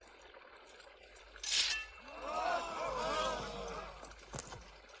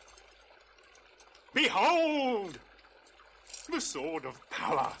Behold! The sword of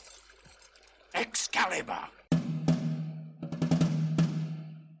power. Excalibur.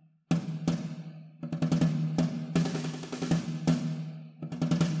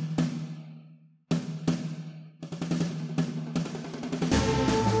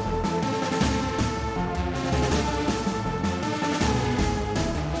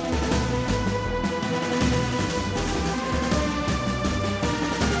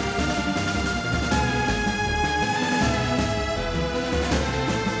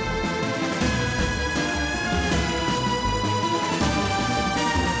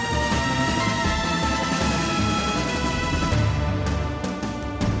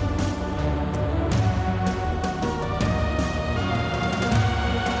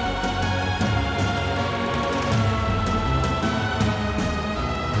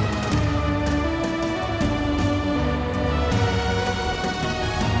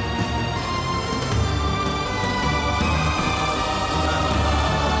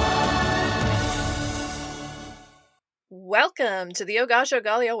 Welcome to the Oh Gosh, Oh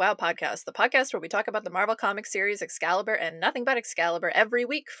Golly, Oh Wow podcast, the podcast where we talk about the Marvel Comics series Excalibur and nothing but Excalibur every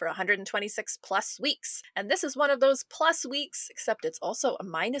week for 126 plus weeks. And this is one of those plus weeks, except it's also a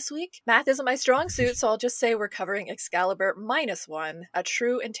minus week. Math isn't my strong suit, so I'll just say we're covering Excalibur -1, A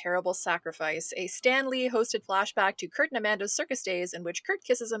True and Terrible Sacrifice, a Stan Lee hosted flashback to Kurt and Amanda's circus days in which Kurt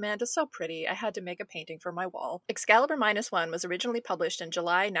kisses Amanda so pretty I had to make a painting for my wall. Excalibur -1 was originally published in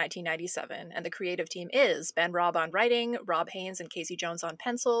July 1997, and the creative team is Ben Raab on writing, Rob Haynes and Casey Jones on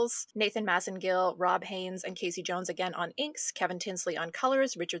pencils, Nathan Massengill, Rob Haynes and Casey Jones again on inks, Kevin Tinsley on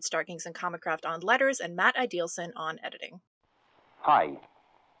colors, Richard Starkings and Comicraft on letters, and Matt Ideelson on editing. Hi,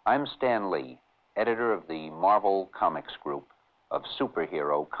 I'm Stan Lee, editor of the Marvel Comics group of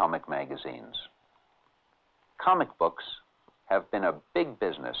superhero comic magazines. Comic books have been a big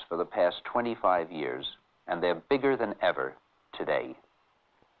business for the past 25 years, and they're bigger than ever today.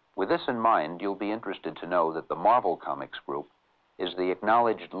 With this in mind, you'll be interested to know that the Marvel Comics Group is the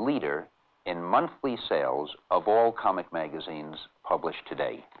acknowledged leader in monthly sales of all comic magazines published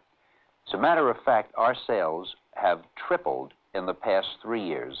today. As a matter of fact, our sales have tripled in the past 3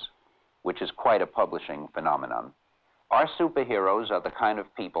 years, which is quite a publishing phenomenon. Our superheroes are the kind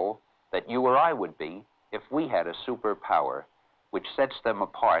of people that you or I would be if we had a superpower, which sets them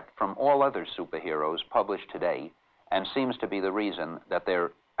apart from all other superheroes published today and seems to be the reason that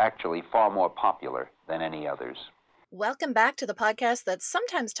they're actually far more popular than any others. Welcome back to the podcast that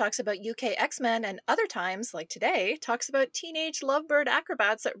sometimes talks about UK X-Men and other times, like today, talks about teenage lovebird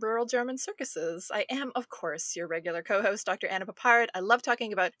acrobats at rural German circuses. I am, of course, your regular co-host, Dr. Anna Papard. I love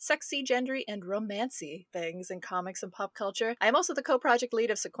talking about sexy, gendery, and romancy things in comics and pop culture. I am also the co-project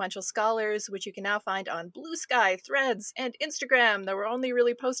lead of Sequential Scholars, which you can now find on Blue Sky, Threads, and Instagram, though we're only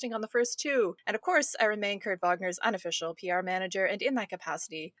really posting on the first two. And of course, I remain Kurt Wagner's unofficial PR manager, and in that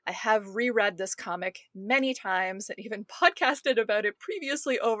capacity, I have reread this comic many times and even podcasted about it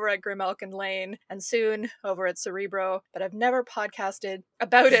previously over at Grimalkin Lane and soon over at Cerebro, but I've never podcasted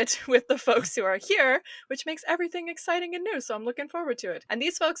about it with the folks who are here, which makes everything exciting and new, so I'm looking forward to it. And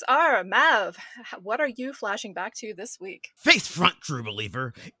these folks are Mav. What are you flashing back to this week? Face front, true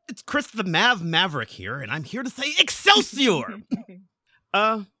believer. It's Chris the Mav Maverick here, and I'm here to say Excelsior!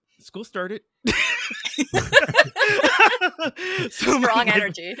 School started. Strong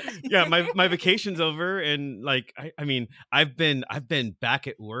energy. Yeah, my vacation's over, and like I mean I've been back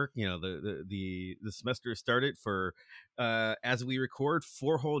at work. You know, the semester started for as we record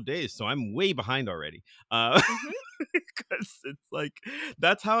 4 whole days, so I'm way behind already. Because it's like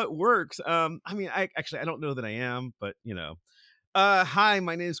that's how it works. I mean, I don't know that I am, but you know. Hi,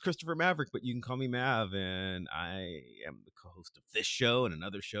 my name is Christopher Maverick, but you can call me Mav, and I am the co-host of this show and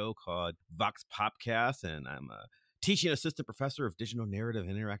another show called Vox Popcast, and I'm a teaching assistant professor of digital narrative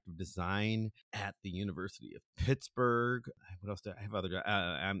and interactive design at the University of Pittsburgh. What else do I have?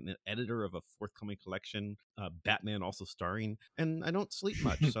 I'm an editor of a forthcoming collection, Batman also starring, and I don't sleep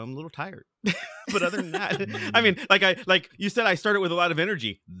much, so I'm a little tired. But other than that, I mean, like you said, I started with a lot of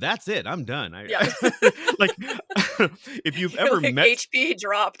energy. That's it. I'm done. Like, if you've ever met, HP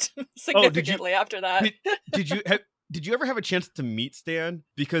dropped significantly after that. Did you ever have a chance to meet Stan?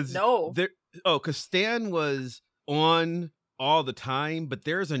 Because no. Because Stan was on all the time, but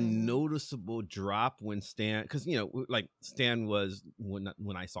there's a noticeable drop when Stan, because you know, like Stan was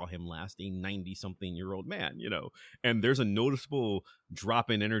when I saw him last, a 90-something-year-old man, you know, and there's a noticeable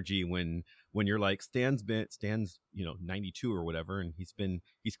drop in energy when you're like Stan's 92 or whatever, and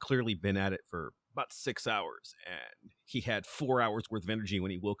he's clearly been at it for about 6 hours, and he had 4 hours worth of energy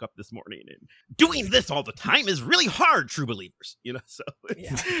when he woke up this morning, and doing this all the time is really hard, true believers, you know. So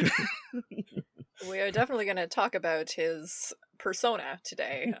yeah. We are definitely going to talk about his persona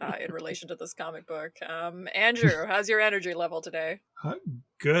today in relation to this comic book. Andrew, how's your energy level today?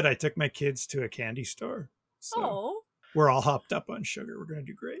 Good. I took my kids to a candy store. So Oh, we're all hopped up on sugar. We're going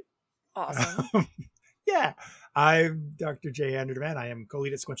to do great. awesome. Yeah. I'm Dr. J. Anderman. I am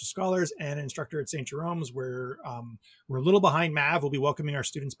co-lead at Sequential Scholars and an instructor at St. Jerome's, where we're a little behind Mav. We'll be welcoming our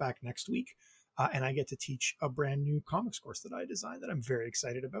students back next week. And I get to teach a brand new comics course that I designed that I'm very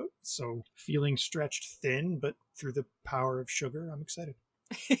excited about. So feeling stretched thin, but through the power of sugar, I'm excited.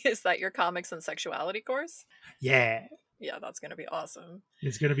 Is that your comics and sexuality course? Yeah. Yeah, that's going to be awesome.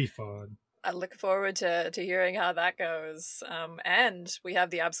 It's going to be fun. I look forward to hearing how that goes. And we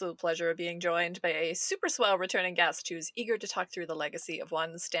have the absolute pleasure of being joined by a super swell returning guest who's eager to talk through the legacy of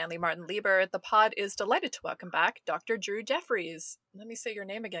one Stanley Martin Lieber. The pod is delighted to welcome back Dr. Drew Jeffries. Let me say your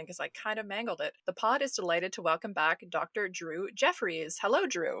name again because I kind of mangled it. The pod is delighted to welcome back Dr. Drew Jeffries. Hello,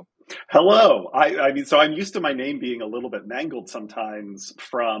 Drew. Hello. I mean, so I'm used to my name being a little bit mangled sometimes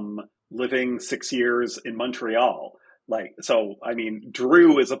from living 6 years in Montreal. I mean,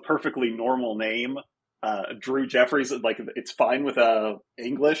 Drew is a perfectly normal name. Drew Jeffries, it's fine with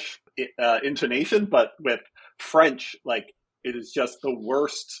English intonation, but with French, it is just the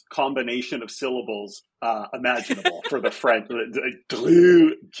worst combination of syllables imaginable for the French.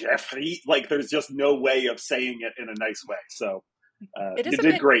 Drew Jeffries, there's just no way of saying it in a nice way. So you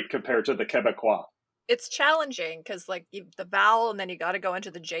did great compared to the Quebecois. It's challenging because the vowel and then you got to go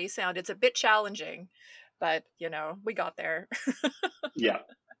into the J sound. It's a bit challenging. But, we got there. Yeah.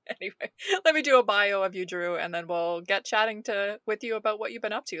 Anyway, let me do a bio of you, Drew, and then we'll get chatting with you about what you've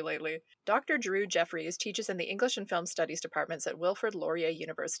been up to lately. Dr. Drew Jeffries teaches in the English and Film Studies departments at Wilfrid Laurier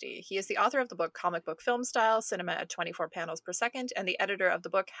University. He is the author of the book Comic Book Film Style, Cinema at 24 Panels Per Second, and the editor of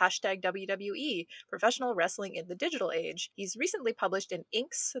the book #WWE, Professional Wrestling in the Digital Age. He's recently published in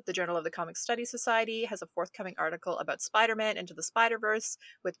Inks, the Journal of the Comic Studies Society, has a forthcoming article about Spider-Man Into the Spider-Verse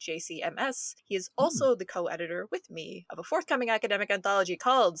with JCMS. He is also the co-editor with me of a forthcoming academic anthology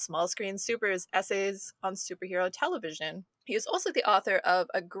called Small Screen Supers Essays on Superhero Television. He is also the author of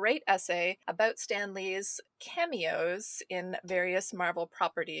a great essay about Stan Lee's cameos in various Marvel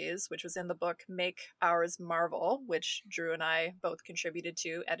properties, which was in the book Make Ours Marvel, which Drew and I both contributed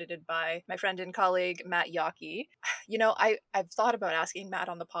to, edited by my friend and colleague Matt Yockey. I've thought about asking Matt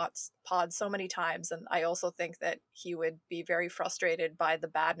on the pod so many times, and I also think that he would be very frustrated by the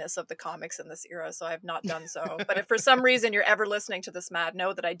badness of the comics in this era, so I have not done so. But if for some reason you're ever listening to this, Matt,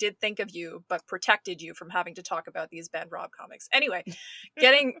 know that I did think of you, but protected you from having to talk about these Ben Robb comics. Anyway,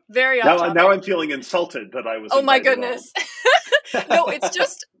 getting very off topic. Now I'm feeling insulted that I was. Oh my goodness! No, it's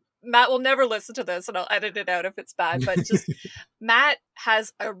just Matt will never listen to this, and I'll edit it out if it's bad. But just Matt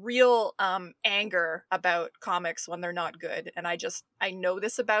has a real anger about comics when they're not good, and I know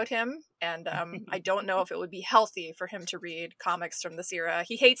this about him, and I don't know if it would be healthy for him to read comics from this era.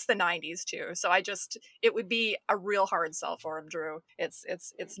 He hates the 90s too, so it would be a real hard sell for him, Drew. It's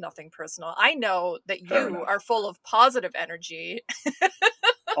nothing personal. I know that you are full of positive energy.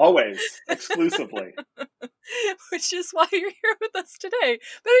 Always, exclusively. Which is why you're here with us today.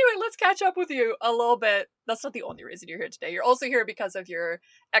 But anyway, let's catch up with you a little bit. That's not the only reason you're here today. You're also here because of your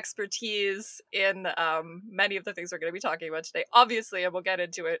expertise in many of the things we're going to be talking about today, obviously, and we'll get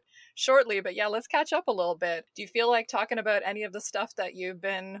into it shortly. But yeah, let's catch up a little bit. Do you feel like talking about any of the stuff that you've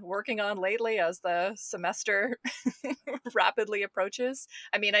been working on lately as the semester rapidly approaches?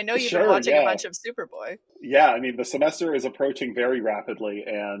 I mean, I know you've been watching a bunch of Superboy. Yeah, I mean, the semester is approaching very rapidly,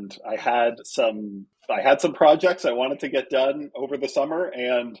 and I had some projects I wanted to get done over the summer,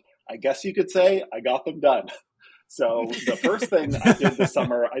 and I guess you could say I got them done. So the first thing I did this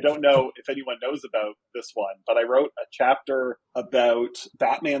summer, I don't know if anyone knows about this one, but I wrote a chapter about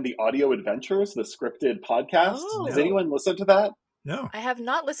Batman the Audio Adventures, the scripted podcast. Oh. Has anyone listened to that? No. I have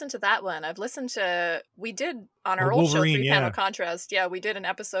not listened to that one. I've listened to, we did on our old show, 3-Panel Contrast. Yeah, we did an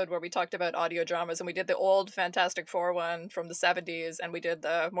episode where we talked about audio dramas, and we did the old Fantastic Four one from the 70s, and we did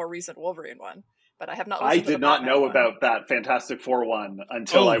the more recent Wolverine one. But I have not listened to the I did not know one. About that Fantastic Four one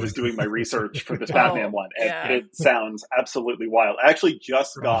until I was doing my research for this Batman one. And it sounds absolutely wild. I actually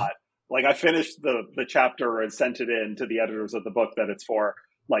just got, I finished the chapter and sent it in to the editors of the book that it's for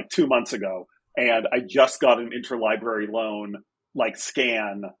 2 months ago. And I just got an interlibrary loan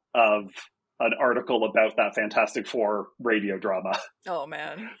scan of an article about that Fantastic Four radio drama. Oh,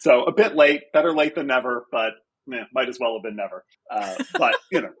 man. So a bit late, better late than never, but might as well have been never. But,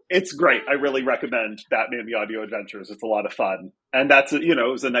 it's great. I really recommend Batman the Audio Adventures. It's a lot of fun. And that's, it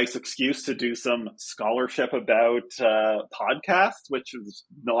was a nice excuse to do some scholarship about podcasts, which is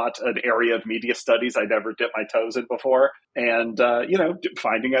not an area of media studies I'd ever dipped my toes in before. And,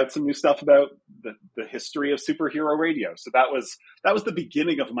 finding out some new stuff about the history of superhero radio. So that was the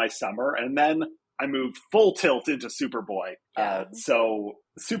beginning of my summer. And then I moved full tilt into Superboy. So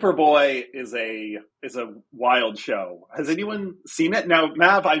Superboy is a wild show. Has anyone seen it? Now,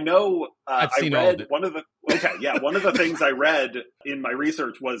 Mav, I know I've seen read all of it. one of the things I read in my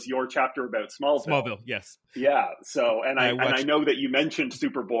research was your chapter about Smallville. Smallville, yes. Yeah. So I watched... know that you mentioned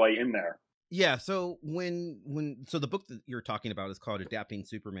Superboy in there. Yeah, so so the book that you're talking about is called Adapting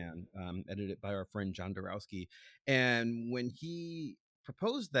Superman, edited by our friend John Dorowski. And when he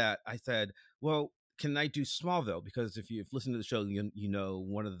proposed that, I said, well, can I do Smallville? Because if you've listened to the show, you know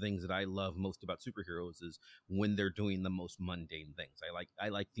one of the things that I love most about superheroes is when they're doing the most mundane things. I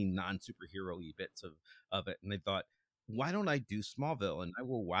like the non-superhero-y bits of it. And I thought, why don't I do Smallville? And I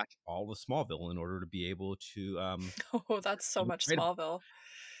will watch all of Smallville in order to be able to oh, that's so much Smallville.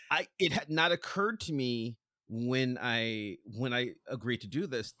 It had not occurred to me when I agreed to do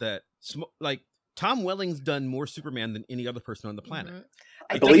this that Tom Welling's done more Superman than any other person on the planet. Mm-hmm.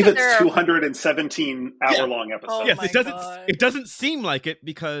 I believe it's 217 hour-long episodes. Oh, yes, it doesn't seem like it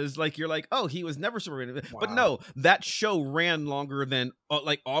because you're like, oh, he was never Superman. Wow. But no, that show ran longer than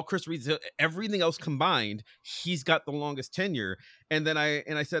all Chris Reed's, everything else combined. He's got the longest tenure. And then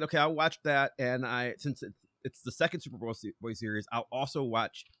I said, okay, I'll watch that. And since it's the second Superboy series, I'll also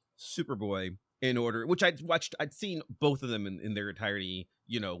watch Superboy in order, which I'd seen both of them in their entirety,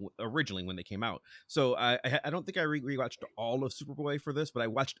 originally when they came out. So I don't think I rewatched all of Superboy for this, but I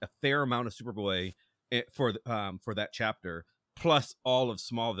watched a fair amount of Superboy for that chapter, plus all of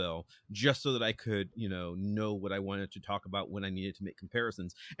Smallville, just so that I could, know what I wanted to talk about when I needed to make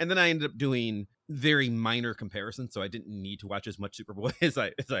comparisons. And then I ended up doing very minor comparisons, so I didn't need to watch as much Superboy as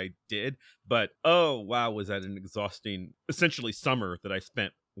I did. But oh wow, was that an exhausting, essentially summer that I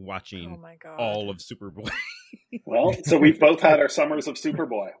spent watching all of Superboy. Well, so we've both had our summers of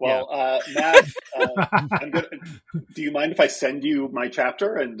Superboy. Well, Matt, do you mind if I send you my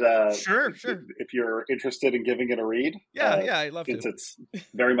chapter? And sure. If you're interested in giving it a read. Yeah, I'd love to. Since it's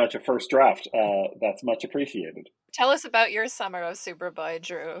very much a first draft, that's much appreciated. Tell us about your summer of Superboy,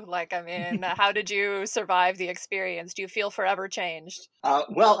 Drew. How did you survive the experience? Do you feel forever changed?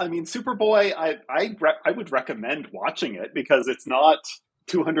 Superboy, I would recommend watching it because it's not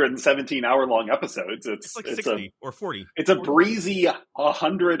 217 hour-long episodes. It's 60 or 40. It's a breezy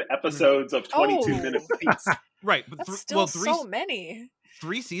 100 episodes of 22 minutes apiece. Right, but still so many.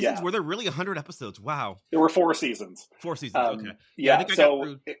 3 seasons? Yeah. Were there really 100 episodes? Wow. There were 4 seasons. 4 seasons. Okay. Yeah.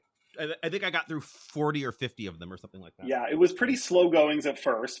 I think I got through 40 or 50 of them or something like that. Yeah, it was pretty slow goings at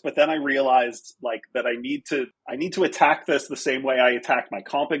first, but then I realized that I need to attack this the same way I attack my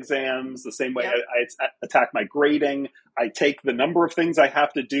comp exams, the same way I attack my grading. I take the number of things I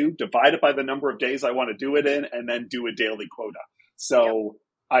have to do, divide it by the number of days I want to do it in, and then do a daily quota. So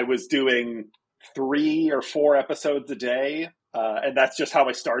I was doing 3 or 4 episodes a day, and that's just how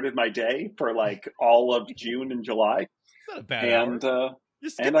I started my day for all of June and July. It's not a bad hour.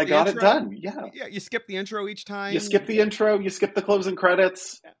 And I got it done. Yeah. Yeah. You skip the intro each time. You skip the intro. You skip the closing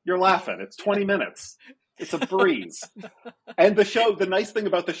credits. You're laughing. It's 20 minutes. It's a breeze. And the nice thing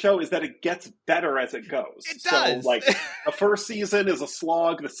about the show is that it gets better as it goes. It does. So the first season is a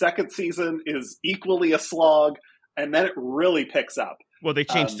slog. The second season is equally a slog. And then it really picks up. Well, they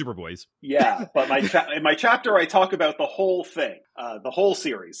changed Superboys. Yeah, but in my chapter, I talk about the whole thing, the whole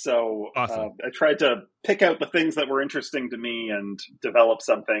series. So awesome. I tried to pick out the things that were interesting to me and develop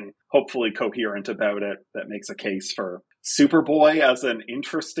something hopefully coherent about it that makes a case for Superboy as an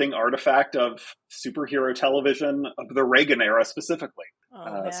interesting artifact of superhero television of the Reagan era specifically.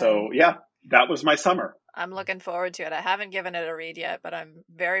 That was my summer. I'm looking forward to it. I haven't given it a read yet, but I'm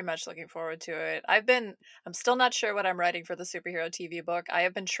very much looking forward to it. I'm still not sure what I'm writing for the superhero TV book. I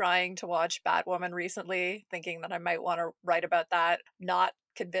have been trying to watch Batwoman recently, thinking that I might want to write about that. Not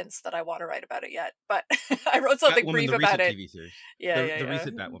convinced that I want to write about it yet, but I wrote something Batwoman, brief about it. TV series. The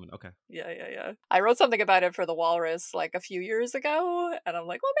recent Batwoman. Okay. Yeah. I wrote something about it for the Walrus a few years ago, and I'm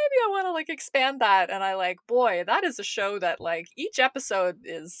like, well, maybe I want to expand that. And boy, that is a show that each episode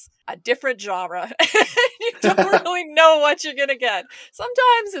is a different genre. You don't really know what you're gonna get.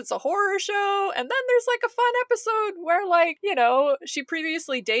 Sometimes it's a horror show, and then there's a fun episode where she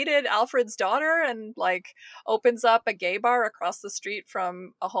previously dated Alfred's daughter and opens up a gay bar across the street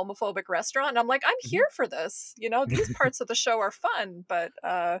from a homophobic restaurant. And I'm like, I'm here for this. These parts of the show are fun, but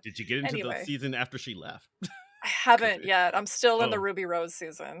did you get into the season after she left? I haven't yet. I'm still in the Oh. Ruby Rose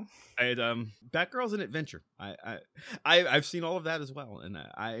season. I had Batgirl's an adventure. I've seen all of that as well, and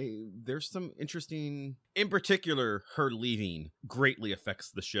there's some interesting. In particular, her leaving greatly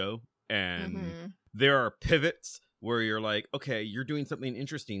affects the show, and there are pivots where you're like, okay, you're doing something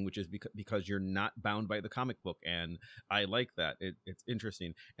interesting, which is because you're not bound by the comic book, and I like that. It's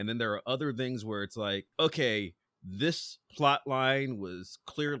interesting, and then there are other things where it's like, okay, this plot line was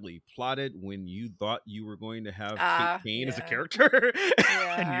clearly plotted when you thought you were going to have Kate Kane as a character,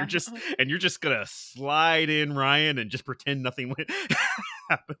 and you're just gonna slide in Ryan and just pretend nothing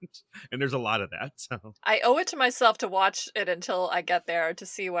happened. And there's a lot of that. So I owe it to myself to watch it until I get there to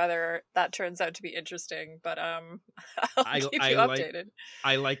see whether that turns out to be interesting. But I'll keep you updated.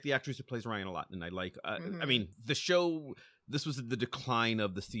 I like the actress who plays Ryan a lot, and I like. I mean, the show. This was the decline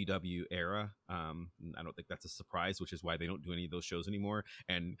of the CW era. I don't think that's a surprise, which is why they don't do any of those shows anymore.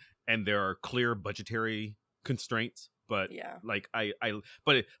 And there are clear budgetary constraints. But like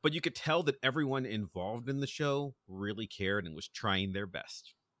but you could tell that everyone involved in the show really cared and was trying their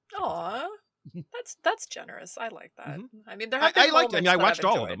best. Aw, that's generous. I like that. I mean, there I liked it. I mean, I watched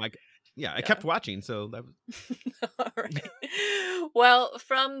all of them. I kept watching, so that was all right. Well,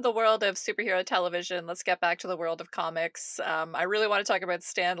 from the world of superhero television, let's get back to the world of comics. I really want to talk about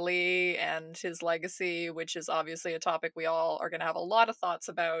Stan Lee and his legacy, which is obviously a topic we all are going to have a lot of thoughts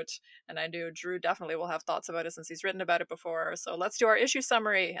about. And I know Drew definitely will have thoughts about it since he's written about it before. So let's do our issue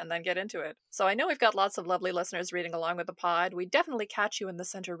summary and then get into it. So I know we've got lots of lovely listeners reading along with the pod. We definitely catch you in the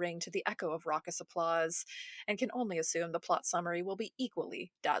center ring to the echo of raucous applause and can only assume the plot summary will be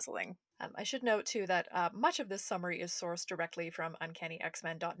equally dazzling. I should note, too, that much of this summary is sourced directly from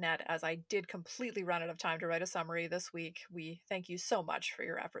UncannyXmen.net, as I did completely run out of time to write a summary this week. We thank you so much for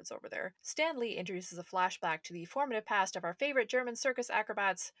your efforts over there. Stan Lee introduces a flashback to the formative past of our favorite German circus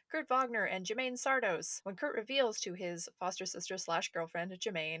acrobats, Kurt Wagner and Jermaine Sardos. When Kurt reveals to his foster sister/girlfriend,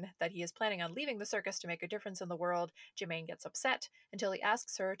 Jermaine, that he is planning on leaving the circus to make a difference in the world, Jermaine gets upset until he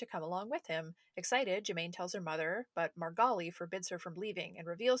asks her to come along with him. Excited, Jermaine tells her mother, but Margali forbids her from leaving and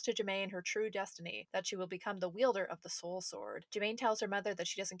reveals to Jermaine her true destiny, that she will become the wielder of the soul sword. Jermaine tells her mother that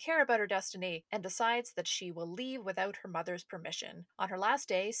she doesn't care about her destiny and decides that she will leave without her mother's permission. On her last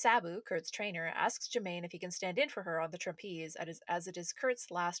day, Sabu, Kurt's trainer, asks Jermaine if he can stand in for her on the trapeze as it is Kurt's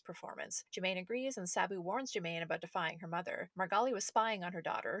last performance. Jermaine agrees and Sabu warns Jermaine about defying her mother. Margali was spying on her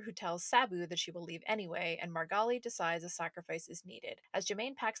daughter, who tells Sabu that she will leave anyway, and Margali decides a sacrifice is needed. As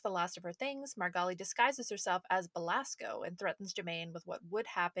Jermaine packs the last of her things, Margali disguises herself as Belasco and threatens Jermaine with what would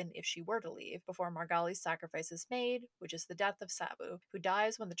happen if she were to leave before Margali's sacrifice is made, which is the death of Sabu, who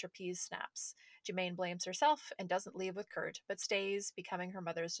dies when the trapeze snaps. Jermaine blames herself and doesn't leave with Kurt, but stays, becoming her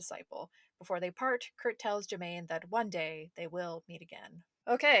mother's disciple. Before they part, Kurt tells Jermaine that one day they will meet again.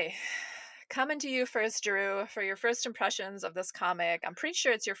 Okay. Coming to you first, Drew, for your first impressions of this comic. I'm pretty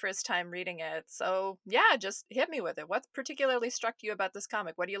sure it's your first time reading it. So, yeah, just hit me with it. What particularly struck you about this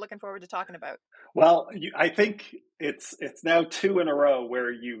comic? What are you looking forward to talking about? Well, I think it's now 2 in a row where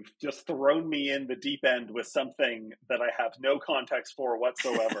you've just thrown me in the deep end with something that I have no context for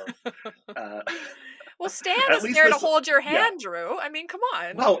whatsoever. Well, Stan is there to hold your hand, Drew. I mean, come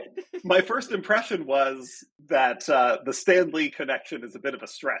on. Well, my first impression was that the Stan Lee connection is a bit of a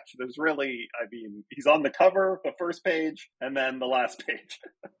stretch. There's really, I mean, he's on the cover, the first page, and then the last page.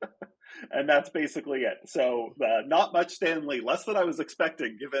 And that's basically it. So not much Stan Lee, less than I was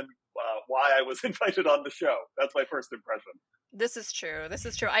expecting, given why I was invited on the show. That's my first impression. This is true.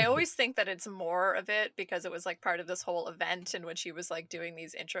 I always think that it's more of it because it was like part of this whole event in which he was like doing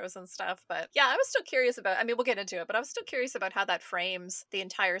these intros and stuff. But yeah, I was still curious about, I mean, we'll get into it, but I was still curious about how that frames the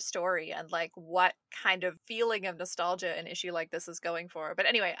entire story and like what kind of feeling of nostalgia an issue like this is going for. But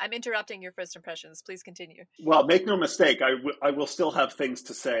anyway, I'm interrupting your first impressions. Please continue. Well, make no mistake, I will still have things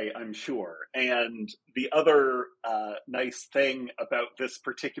to say, I'm sure. And the other nice thing about this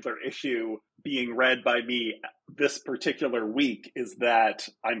particular issue being read by me this particular week is that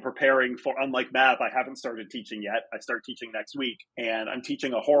I'm preparing for, unlike Mav, I haven't started teaching yet. I start teaching next week, and I'm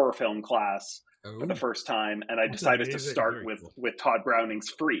teaching a horror film class for the first time, and I decided to start with Todd Browning's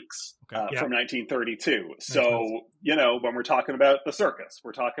Freaks from 1932. So, you know, when we're talking about the circus,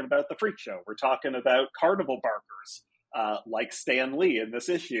 we're talking about the freak show, we're talking about carnival barkers like Stan Lee in this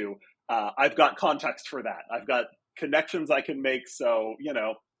issue. I've got context for that. I've got connections I can make. So, you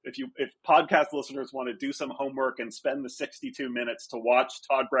know, if podcast listeners want to do some homework and spend the 62 minutes to watch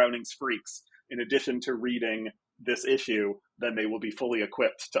Todd Browning's Freaks in addition to reading this issue, then they will be fully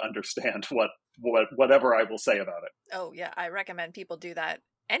equipped to understand whatever I will say about it. Oh yeah, I recommend people do that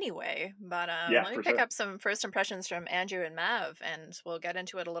anyway. But Yeah, let me for pick sure. up some first impressions from Andrew and Mav, and we'll get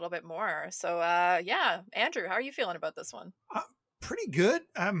into it a little bit more. So, yeah, Andrew, how are you feeling about this one? Pretty good.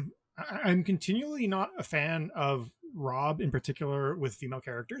 I'm continually not a fan of Rob in particular with female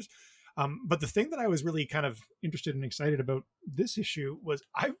characters. But the thing that I was really kind of interested and excited about this issue was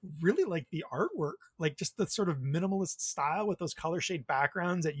I really like the artwork, like just the sort of minimalist style with those color shade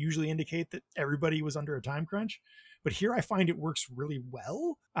backgrounds that usually indicate that everybody was under a time crunch. But here I find it works really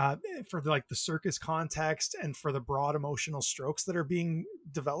well for like the circus context and for the broad emotional strokes that are being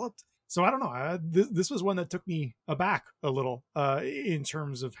developed. So I don't know. This was one that took me aback a little in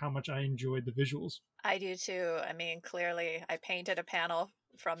terms of how much I enjoyed the visuals. I do too. I mean, clearly, I painted a panel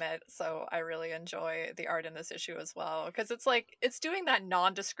from it, so I really enjoy the art in this issue as well, because it's like it's doing that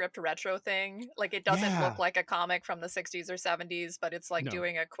nondescript retro thing. Like it doesn't Yeah. look like a comic from the 60s or 70s, but it's like No.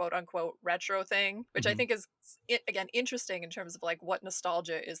 doing a quote unquote retro thing, which I think is again interesting in terms of like what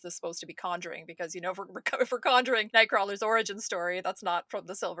nostalgia is this supposed to be conjuring, because you know if we're conjuring Nightcrawler's origin story, that's not from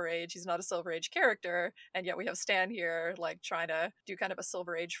the Silver Age. He's not a Silver Age character, and yet we have Stan here like trying to do kind of a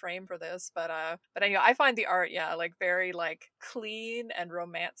Silver Age frame for this. But anyway, I find the art, yeah, like very like clean and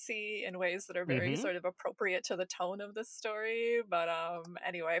romancy in ways that are very sort of appropriate to the tone of this story. But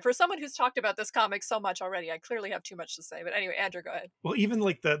anyway, for someone who's talked about this comic so much already, I clearly have too much to say. But anyway, Andrew, go ahead. Well, even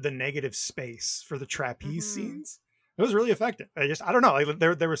like the negative space for the trapeze scenes, it was really effective. I don't know, like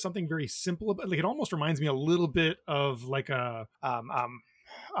there was something very simple about, like it almost reminds me a little bit of like a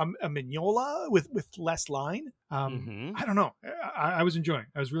Mignola with less line. I don't know. I was enjoying.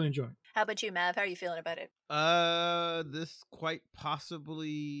 I was really enjoying. How about you, Mav? How are you feeling about it? This quite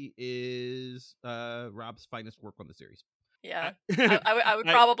possibly is Rob's finest work on the series. Yeah, I would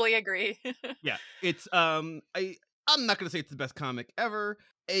probably agree. Yeah, it's I'm not gonna say it's the best comic ever.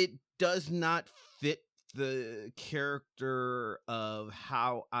 It does not fit the character of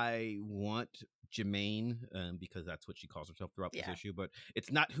how I want Jermaine, because that's what she calls herself throughout this issue. But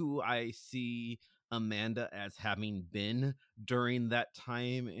it's not who I see Amanda as having been during that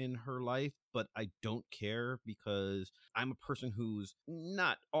time in her life. But I don't care, because I'm a person who's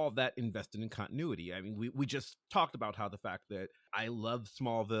not all that invested in continuity. I mean, we just talked about how the fact that I love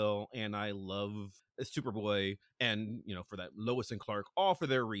Smallville and I love Superboy, and you know, for that Lois and Clark, all for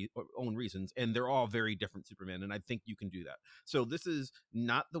their own reasons, and they're all very different Superman, and I think you can do that. So this is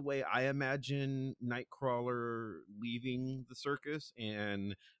not the way I imagine Nightcrawler leaving the circus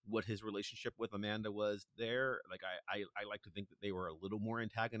and what his relationship with Amanda was there. Like I like to think that they were a little more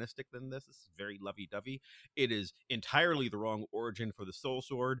antagonistic than this. This is very lovey-dovey. It is entirely the wrong origin for the Soul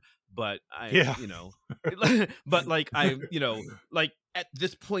Sword, but you know, but like you know, like at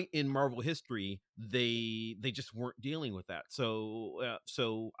this point in Marvel history, they just weren't dealing with that. So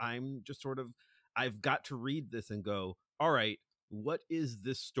I'm just sort of, I've got to read this and go, all right, what is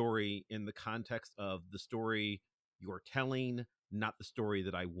this story in the context of the story you're telling, not the story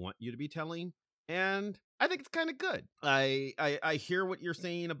that I want you to be telling? And I think it's kind of good. I hear what you're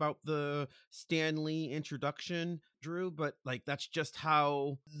saying about the Stan Lee introduction, Drew, but like that's just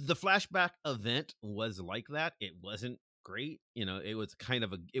how the flashback event was like that. It wasn't great. You know, it was kind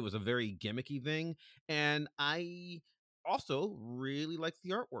of it was a very gimmicky thing. And I also really like the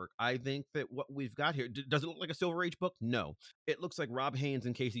artwork. I think that what we've got here, does it look like a Silver Age book? No. It looks like Rob Haynes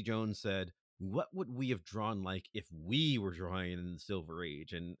and Casey Jones said, what would we have drawn like if we were drawing in the Silver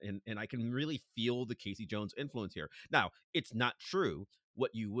Age? And I can really feel the Casey Jones influence here. Now, it's not true.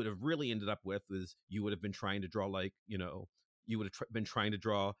 What you would have really ended up with is you would have been trying to draw like, you know, you would have been trying to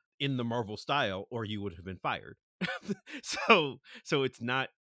draw in the Marvel style, or you would have been fired. so it's not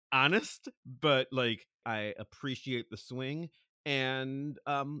honest, but like I appreciate the swing. And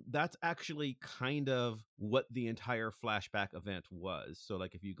that's actually kind of what the entire flashback event was. So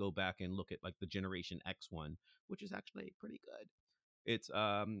like if you go back and look at like the Generation X one, which is actually pretty good, it's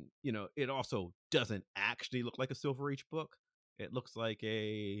you know, it also doesn't actually look like a Silver Age book. It looks like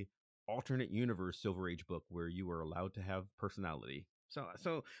a alternate universe Silver Age book where you were allowed to have personality.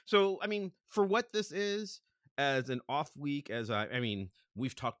 So I mean, for what this is, as an off week, as I mean,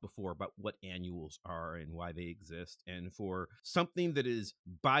 we've talked before about what annuals are and why they exist, and for something that is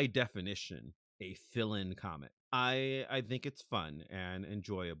by definition a fill-in comic, I think it's fun and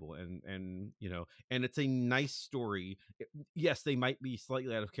enjoyable, and you know, and it's a nice story. Yes, they might be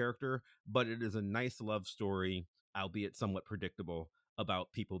slightly out of character, but it is a nice love story, albeit somewhat predictable,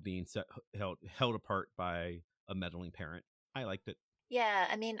 about people being held apart by a meddling parent. I liked it. Yeah,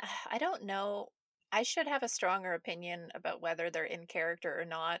 I mean, I don't know. I should have a stronger opinion about whether they're in character or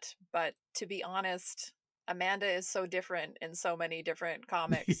not, but to be honest, Amanda is so different in so many different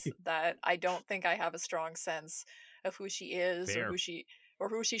comics that I don't think I have a strong sense of who she is Fair. or who she or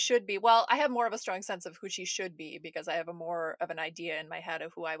who she should be. Well, I have more of a strong sense of who she should be because I have a more of an idea in my head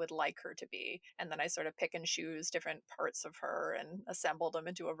of who I would like her to be. And then I sort of pick and choose different parts of her and assemble them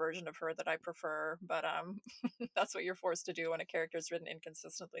into a version of her that I prefer. But that's what you're forced to do when a character is written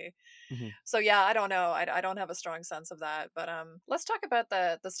inconsistently. Mhm. So yeah, I don't know. I don't have a strong sense of that. But let's talk about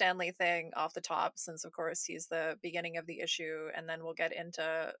the Stan Lee thing off the top, since of course he's the beginning of the issue, and then we'll get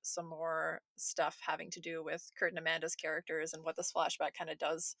into some more stuff having to do with Kurt and Amanda's characters and what this flashback kind of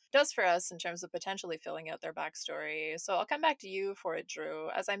does for us in terms of potentially filling out their backstory. So I'll come back to you for it, Drew.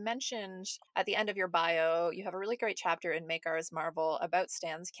 As I mentioned at the end of your bio, you have a really great chapter in Make Ours Marvel about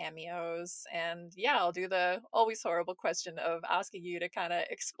Stan's cameos. And yeah, I'll do the always horrible question of asking you to kind of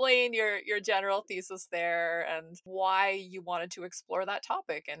explain your general thesis there and why you wanted to explore that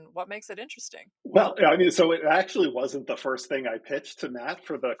topic and what makes it interesting. Well, I mean, so it actually wasn't the first thing I pitched to Matt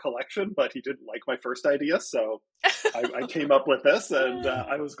for the collection, but he didn't like my first idea. So I came up with this, and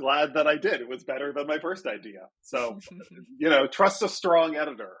I was glad that I did. It was better than my first idea. So, trust a strong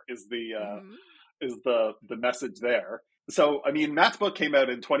editor is the message there. So, I mean, Matt's book came out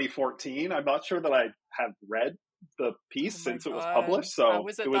in 2014. I'm not sure that I have read the piece since it was published. So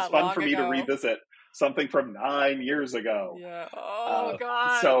was it was that fun long for me to ago? revisit something from 9 years ago. Yeah. Oh,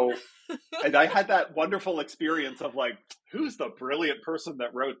 God. So, and I had that wonderful experience of like, who's the brilliant person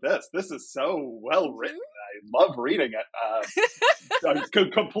that wrote this? This is so well written. I love reading it.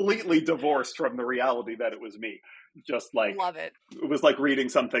 I'm completely divorced from the reality that it was me. Just like, love it. It was like reading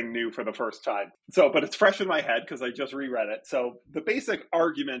something new for the first time. So, but it's fresh in my head because I just reread it. So the basic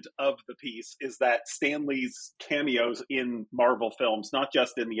argument of the piece is that Stan Lee's cameos in Marvel films, not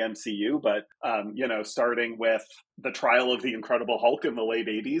just in the MCU, but, starting with the trial of the Incredible Hulk in the late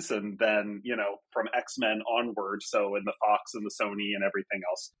 80s, and then, from X-Men onward, so in the Fox and the Sony and everything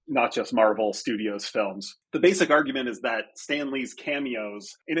else, not just Marvel Studios films. The basic argument is that Stan Lee's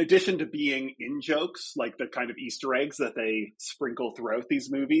cameos, in addition to being in-jokes, like the kind of Easter eggs that they sprinkle throughout these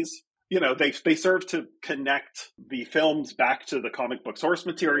movies, they serve to connect the films back to the comic book source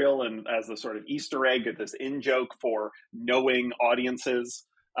material and as a sort of Easter egg, this in-joke for knowing audiences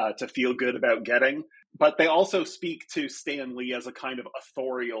to feel good about getting. But they also speak to Stan Lee as a kind of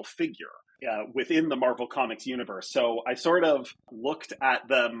authorial figure within the Marvel Comics universe. So I sort of looked at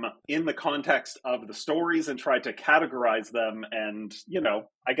them in the context of the stories and tried to categorize them. And,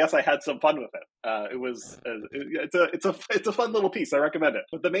 I guess I had some fun with it. It's a fun little piece. I recommend it.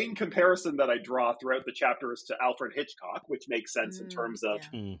 But the main comparison that I draw throughout the chapter is to Alfred Hitchcock, which makes sense in terms of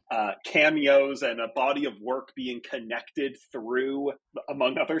cameos and a body of work being connected through,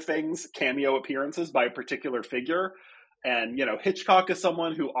 among other things, cameo appearances by a particular figure. And, Hitchcock is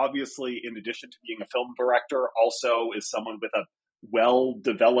someone who obviously, in addition to being a film director, also is someone with a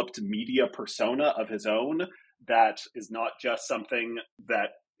well-developed media persona of his own that is not just something that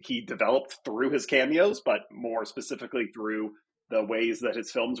he developed through his cameos, but more specifically through the ways that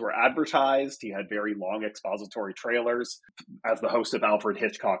his films were advertised. He had very long expository trailers as the host of Alfred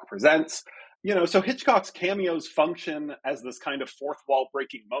Hitchcock Presents. So Hitchcock's cameos function as this kind of fourth wall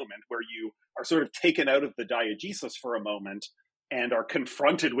breaking moment where you are sort of taken out of the diegesis for a moment and are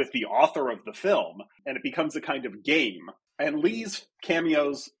confronted with the author of the film, and it becomes a kind of game. And Lee's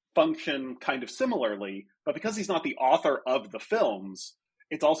cameos function kind of similarly, but because he's not the author of the films,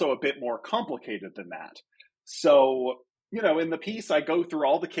 it's also a bit more complicated than that. So, in the piece, I go through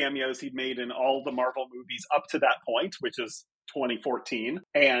all the cameos he'd made in all the Marvel movies up to that point, which is 2014,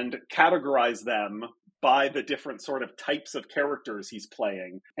 and categorize them by the different sort of types of characters he's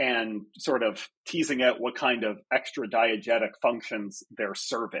playing and sort of teasing out what kind of extra diegetic functions they're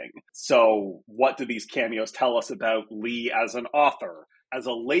serving. So what do these cameos tell us about Lee as an author, as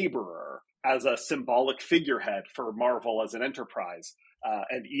a laborer, as a symbolic figurehead for Marvel as an enterprise?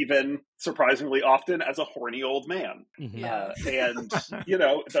 And even surprisingly often as a horny old man. Yeah. And,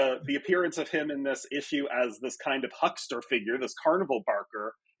 the appearance of him in this issue as this kind of huckster figure, this carnival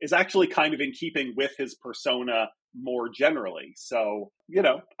barker, is actually kind of in keeping with his persona more generally. So,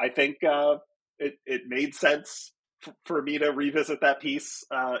 I think it made sense for me to revisit that piece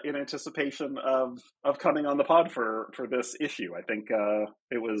in anticipation of coming on the pod for this issue. I think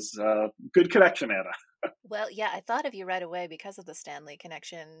it was a good connection, Anna. Well, yeah, I thought of you right away because of the Stan Lee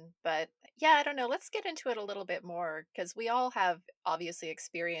connection, but yeah, I don't know. Let's get into it a little bit more because we all have obviously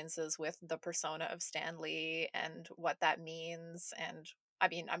experiences with the persona of Stan Lee and what that means. And I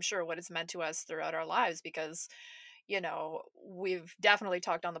mean, I'm sure what it's meant to us throughout our lives because, we've definitely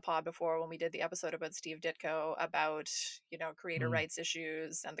talked on the pod before when we did the episode about Steve Ditko about, creator rights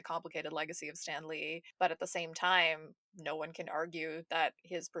issues and the complicated legacy of Stan Lee. But at the same time, no one can argue that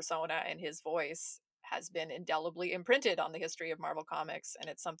his persona and his voice has been indelibly imprinted on the history of Marvel Comics. And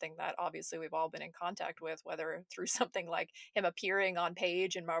it's something that obviously we've all been in contact with, whether through something like him appearing on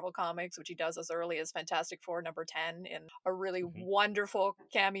page in Marvel Comics, which he does as early as Fantastic Four #10 in a really wonderful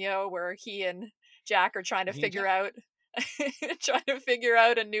cameo where he and Jack are trying to figure out trying to figure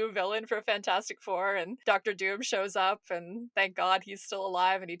out a new villain for Fantastic Four, and Doctor Doom shows up, and thank God he's still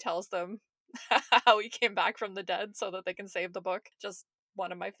alive, and he tells them how he came back from the dead so that they can save the book. Just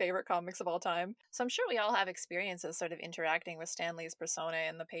one of my favorite comics of all time. So I'm sure we all have experiences sort of interacting with Stan Lee's persona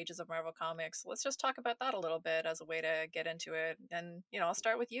in the pages of Marvel Comics. Let's just talk about that a little bit as a way to get into it. And, I'll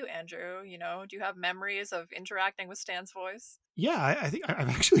start with you, Andrew. Do you have memories of interacting with Stan's voice? Yeah, I think I've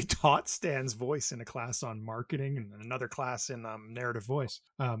actually taught Stan's voice in a class on marketing and another class in narrative voice.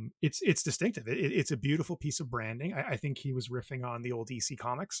 It's distinctive. It's a beautiful piece of branding. I think he was riffing on the old EC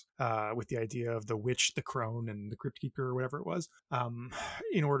comics with the idea of the witch, the crone, and the crypt keeper, or whatever it was,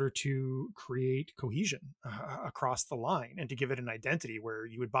 in order to create cohesion across the line and to give it an identity where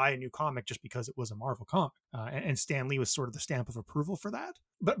you would buy a new comic just because it was a Marvel comic. And Stan Lee was sort of the stamp of approval for that.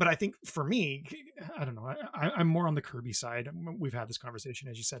 But I think for me, I don't know, I'm more on the Kirby side. We've had this conversation,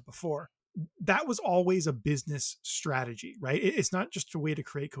 as you said before. That was always a business strategy, right? It's not just a way to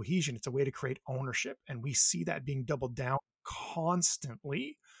create cohesion, it's a way to create ownership. And we see that being doubled down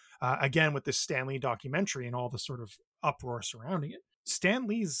constantly. Again, with this Stan Lee documentary and all the sort of uproar surrounding it. Stan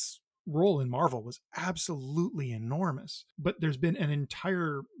Lee's role in Marvel was absolutely enormous, but there's been an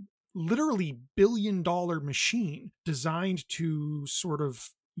entire literally billion-dollar machine designed to sort of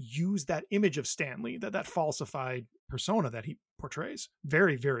use that image of Stan Lee, that falsified persona that he portrays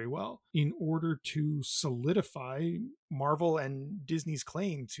very, very well, in order to solidify Marvel and Disney's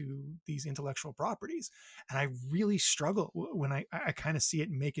claim to these intellectual properties. And I really struggle when I kind of see it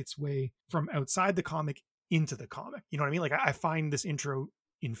make its way from outside the comic into the comic. You know what I mean? Like, I find this intro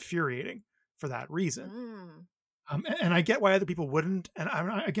infuriating for that reason. And I get why other people wouldn't. And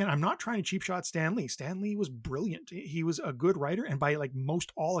I'm not trying to cheap shot Stan Lee. Stan Lee was brilliant. He was a good writer, and by like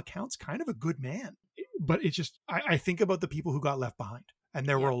most all accounts, kind of a good man. But it's just, I think about the people who got left behind, and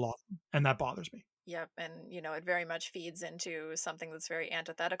there were a lot, and that bothers me. Yep, and it very much feeds into something that's very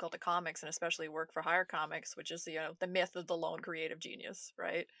antithetical to comics, and especially work for hire comics, which is the myth of the lone creative genius,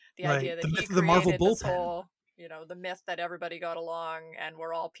 right? The idea that he created this whole, the myth that everybody got along and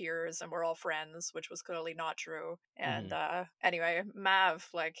we're all peers and we're all friends, which was clearly not true. And anyway, Mav,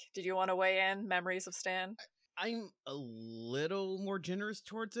 did you want to weigh in? Memories of Stan? I'm a little more generous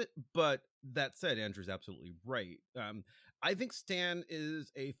towards it, but that said, Andrew's absolutely right. I think Stan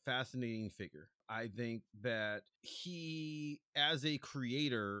is a fascinating figure. I think that he, as a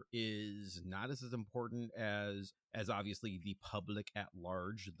creator, is not as important as obviously the public at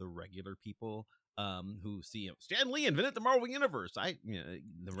large, the regular people who see him. Stan Lee invented the Marvel Universe. The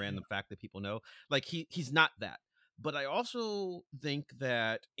random fact that people know, he's not that. But I also think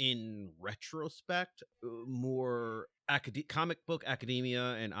that in retrospect, more comic book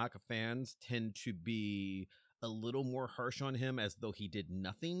academia and aka fans tend to be a little more harsh on him, as though he did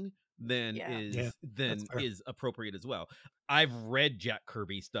nothing than is appropriate as well. I've read Jack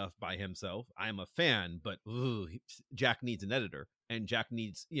Kirby stuff by himself. I'm a fan, but Jack needs an editor, and Jack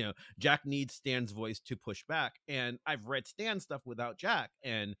needs Stan's voice to push back. And I've read Stan's stuff without Jack,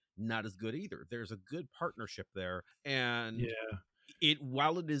 and not as good either. There's a good partnership there, and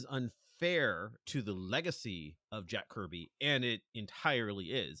while it is unfair to the legacy of Jack Kirby, and it entirely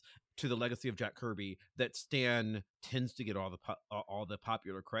is to the legacy of Jack Kirby, that Stan tends to get all the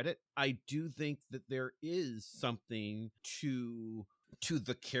popular credit, I do think that there is something to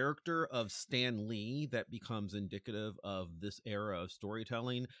the character of Stan Lee that becomes indicative of this era of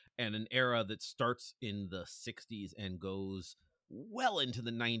storytelling, and an era that starts in the 60s and goes well into the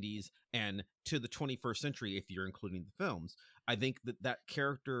 90s and to the 21st century, if you're including the films. I think that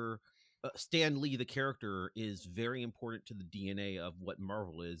character, Stan Lee, the character, is very important to the DNA of what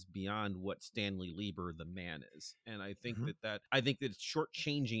Marvel is, beyond what Stanley Lieber, the man, is. And I think that it's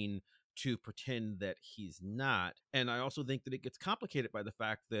shortchanging to pretend that he's not. And I also think that it gets complicated by the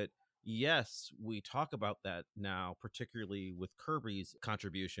fact that, yes, we talk about that now, particularly with Kirby's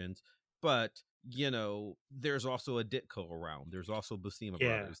contributions, but there's also a Ditko around. There's also Buscema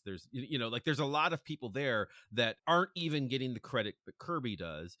brothers. There's there's a lot of people there that aren't even getting the credit that Kirby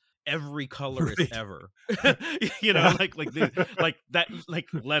does. Every colorist ever,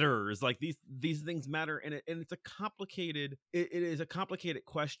 letters, these things matter, and it's a complicated. It is a complicated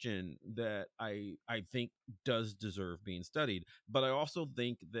question that I think does deserve being studied. But I also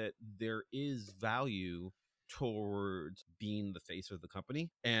think that there is value towards being the face of the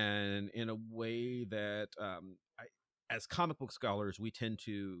company, and in a way that as comic book scholars, we tend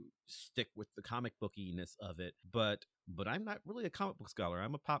to stick with the comic bookiness of it, but I'm not really a comic book scholar.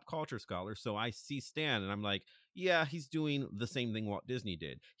 I'm a pop culture scholar. So I see Stan and I'm like, yeah, he's doing the same thing Walt Disney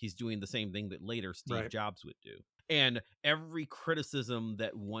did. He's doing the same thing that later Steve Right. Jobs would do. And every criticism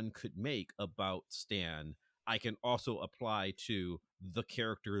that one could make about Stan, I can also apply to the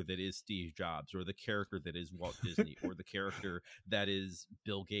character that is Steve Jobs, or the character that is Walt Disney, or the character that is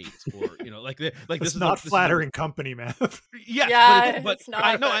Bill Gates, or like It's not flattering company, man. Yes, Yeah, but it's not.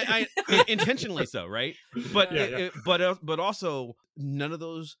 I know I intentionally so, right? But Yeah. but also none of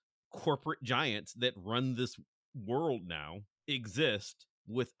those corporate giants that run this world now exist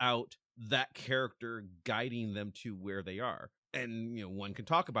without that character guiding them to where they are. And one can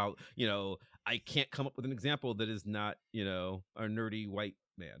talk about, I can't come up with an example that is not, a nerdy white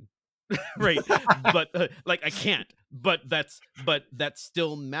man. Right. But like I can't, but that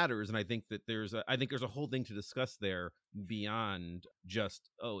still matters. And I think that there's a whole thing to discuss there beyond just,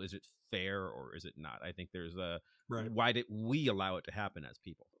 oh, is it fair or is it not? I think there's Right. why did we allow it to happen as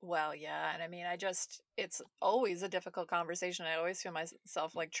people? Well, yeah. And I mean, it's always a difficult conversation. I always feel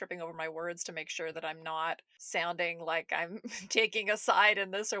myself like tripping over my words to make sure that I'm not sounding like I'm taking a side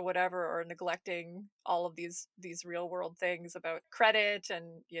in this or whatever, or neglecting all of these real world things about credit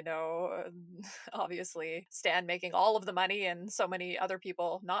and, obviously Stan making all of the money and so many other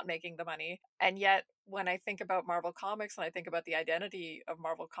people not making the money. And yet, when I think about Marvel Comics and I think about the identity of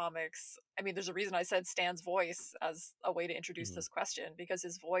Marvel Comics, I mean, there's a reason I said Stan's voice as a way to introduce this question, because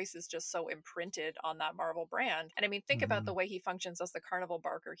his voice is just so imprinted on that Marvel brand. And I mean, think about the way he functions as the carnival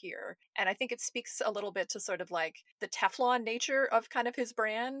barker here. And I think it speaks a little bit to sort of like the Teflon nature of kind of his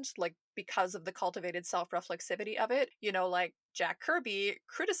brand, like because of the cultivated self-reflexivity of it. Like Jack Kirby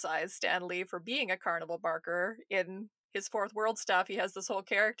criticized Stan Lee for being a carnival barker in his Fourth World stuff. He has this whole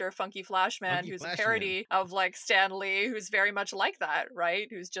character, Funky Flashman, who's a parody of like Stan Lee, who's very much like that, right?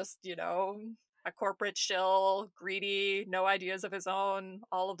 Who's just, a corporate shill, greedy, no ideas of his own,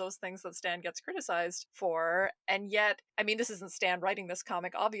 all of those things that Stan gets criticized for. And yet, I mean, this isn't Stan writing this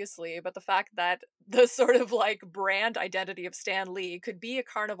comic, obviously, but the fact that the sort of like brand identity of Stan Lee could be a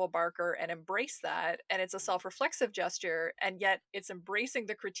carnival barker and embrace that, and it's a self-reflexive gesture, and yet it's embracing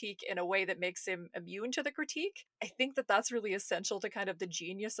the critique in a way that makes him immune to the critique. I think that that's really essential to kind of the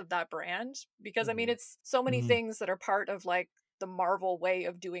genius of that brand, because I mean, it's so many things that are part of like the Marvel way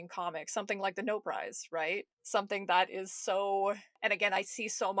of doing comics, something like the No Prize, right? Something that is so, and again, I see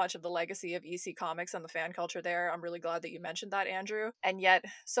so much of the legacy of EC Comics and the fan culture there. I'm really glad that you mentioned that, Andrew. And yet,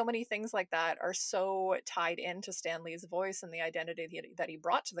 so many things like that are so tied into Stan Lee's voice and the identity that he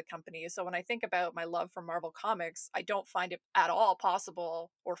brought to the company. So when I think about my love for Marvel Comics, I don't find it at all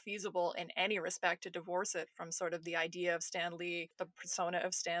possible or feasible in any respect to divorce it from sort of the idea of Stan Lee, the persona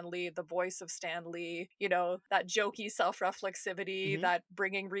of Stan Lee, the voice of Stan Lee, that jokey self-reflexivity, that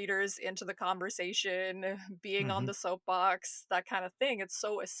bringing readers into the conversation, being on the soapbox, that kind of thing. It's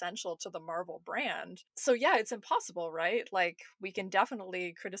so essential to the Marvel brand. So yeah, it's impossible, right? Like, we can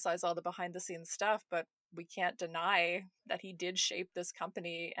definitely criticize all the behind the scenes stuff, but we can't deny that he did shape this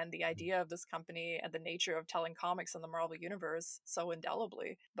company and the idea of this company and the nature of telling comics in the Marvel universe so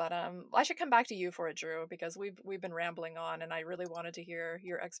indelibly. But I should come back to you for it, Drew, because we've been rambling on, and I really wanted to hear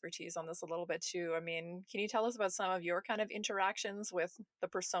your expertise on this a little bit too. I mean, can you tell us about some of your kind of interactions with the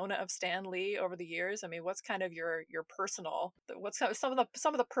persona of Stan Lee over the years? I mean, what's kind of your personal, what's kind of some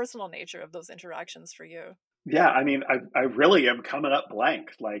of the personal nature of those interactions for you? Yeah, I mean, I really am coming up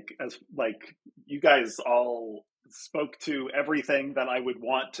blank. Like you guys all spoke to everything that I would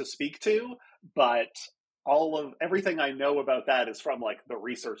want to speak to, but everything I know about that is from like the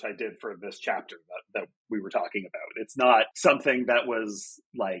research I did for this chapter that we were talking about. It's not something that was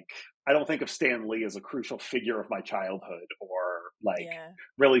like, I don't think of Stan Lee as a crucial figure of my childhood, or like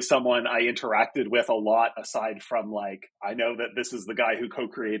really someone I interacted with a lot, aside from like, I know that this is the guy who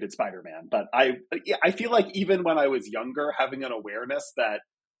co-created Spider-Man. But I feel like even when I was younger, having an awareness that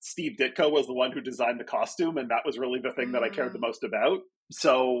Steve Ditko was the one who designed the costume, and that was really the thing that I cared the most about.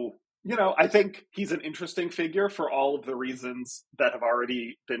 So, I think he's an interesting figure for all of the reasons that have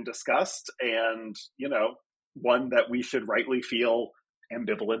already been discussed, and, one that we should rightly feel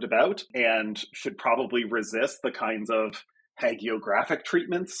ambivalent about and should probably resist the kinds of hagiographic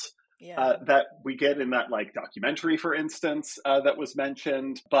treatments that we get in that like documentary, for instance, that was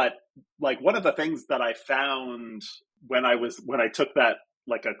mentioned. But like one of the things that I found when I took that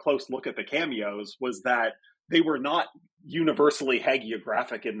like a close look at the cameos was that they were not universally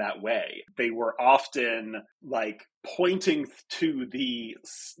hagiographic in that way. They were often like pointing to the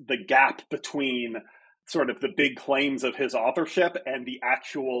gap between sort of the big claims of his authorship and the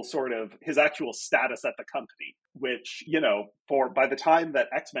actual sort of his actual status at the company, which, for by the time that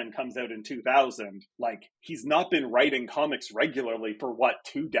X-Men comes out in 2000, like, he's not been writing comics regularly for what,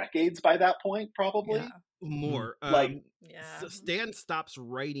 2 decades by that point, probably? Yeah. More. Like, Yeah. So Stan stops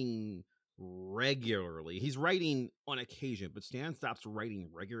writing regularly. He's writing on occasion, but Stan stops writing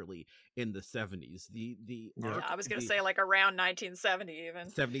regularly in the 70s. The Yeah. Yeah, arc, I was going to the say like around 1970 even.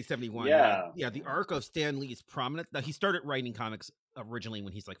 70, 71. yeah. The arc of Stan Lee is prominent. Now, he started writing comics originally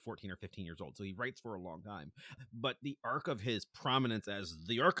when he's like 14 or 15 years old, so he writes for a long time. But the arc of his prominence as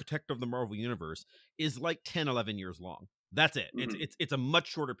the architect of the Marvel Universe is like 10, 11 years long. That's it. Mhm. It's a much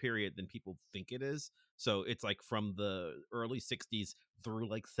shorter period than people think it is. So it's like from the early 60s through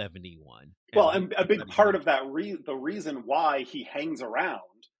like 71. Well, he and a picks big up his part own- of that, the reason why he hangs around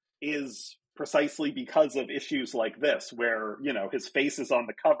is precisely because of issues like this, where, his face is on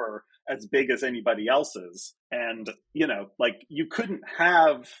the cover as big as anybody else's. And, like, you couldn't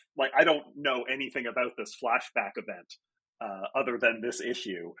have, like, I don't know anything about this flashback event other than this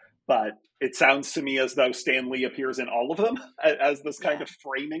issue, but it sounds to me as though Stan Lee appears in all of them as this kind Yeah. of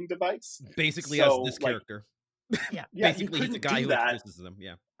framing device. basically as So, this like, character. Yeah. yeah, you Basically, he's the couldn't guy do who that. introduces them.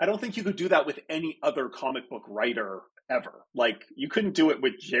 Yeah. I don't think you could do that with any other comic book writer ever. Like, you couldn't do it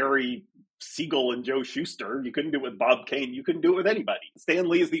with Jerry Siegel and Joe Shuster. You couldn't do it with Bob Kane. You couldn't do it with anybody. Stan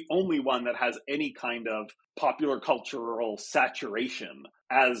Lee is the only one that has any kind of popular cultural saturation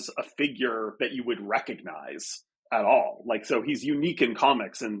as a figure that you would recognize at all. Like, so he's unique in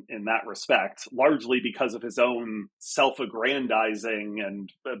comics in that respect, largely because of his own self-aggrandizing and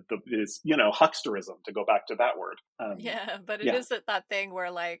his, hucksterism, to go back to that word. Yeah, but it Yeah. is that thing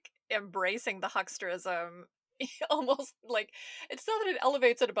where like embracing the hucksterism almost like it's not that it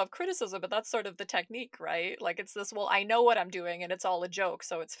elevates it above criticism, but that's sort of the technique, right? Like it's this, well, I know what I'm doing and it's all a joke,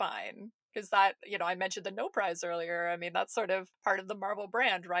 so it's fine. Because that, I mentioned the No Prize earlier. I mean, that's sort of part of the Marvel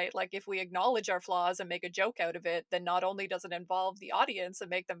brand, right? Like if we acknowledge our flaws and make a joke out of it, then not only does it involve the audience and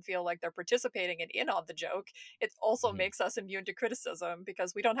make them feel like they're participating and in on the joke, it also Mhm. makes us immune to criticism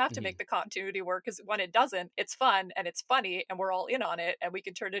because we don't have to Mhm. make the continuity work, because when it doesn't, it's fun and it's funny and we're all in on it and we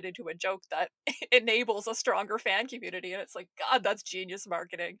can turn it into a joke that enables a stronger fan community. And it's like, God, that's genius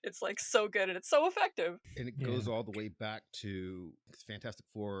marketing. It's like so good and it's so effective. And it Yeah. goes all the way back to Fantastic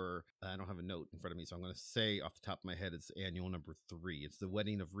Four. I don't have a note in front of me, so I'm going to say off the top of my head, it's annual number 3. It's the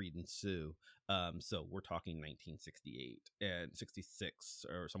wedding of Reed and Sue. So we're talking 1968 and 66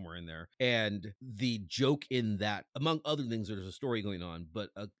 or somewhere in there. And the joke in that, among other things, there's a story going on, but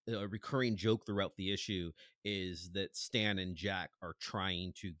a recurring joke throughout the issue is that Stan and Jack are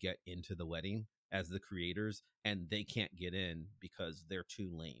trying to get into the wedding as the creators, and they can't get in because they're too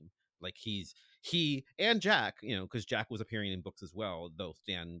lame. Like he and Jack, because Jack was appearing in books as well, though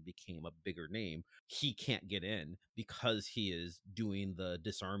Stan became a bigger name. He can't get in because he is doing the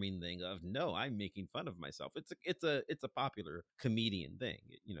disarming thing of, no, I'm making fun of myself. It's a popular comedian thing,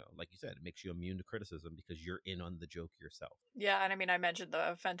 like you said, it makes you immune to criticism because you're in on the joke yourself. Yeah, and I mean, I mentioned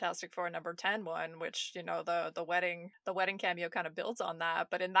the Fantastic Four number 10 one, which, the wedding cameo kind of builds on that.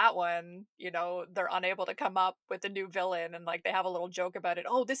 But in that one, they're unable to come up with a new villain, and like they have a little joke about it.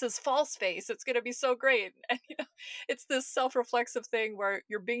 Oh, this is False Face. It's gonna be so great. And it's this self-reflexive thing where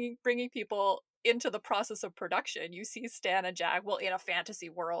you're bringing people into the process of production. You see Stan and Jack, well, in a fantasy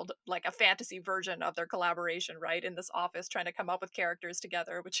world, like a fantasy version of their collaboration, right? In this office trying to come up with characters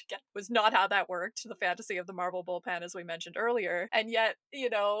together, which again was not how that worked, the fantasy of the Marvel bullpen, as we mentioned earlier. And yet,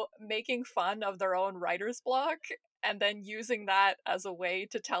 making fun of their own writer's block and then using that as a way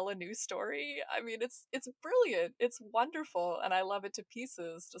to tell a new story. I mean, it's brilliant. It's wonderful, and I love it to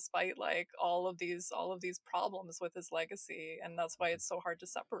pieces, despite like all of these problems with his legacy, and that's why it's so hard to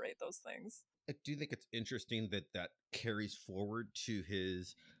separate those things. I do think it's interesting that carries forward to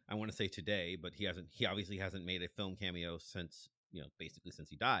his, I want to say today, but he obviously hasn't made a film cameo since, basically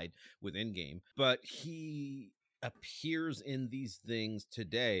since he died with Endgame, but he appears in these things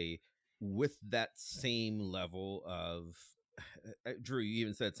today with that same level of Drew, you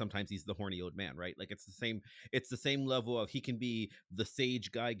even said sometimes he's the horny old man, right? Like it's the same level of, he can be the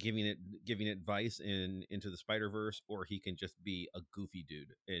sage guy giving advice in Into the Spider-Verse, or he can just be a goofy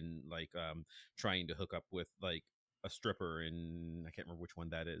dude in like trying to hook up with like a stripper, and I can't remember which one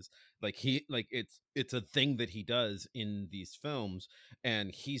that is. Like it's a thing that he does in these films,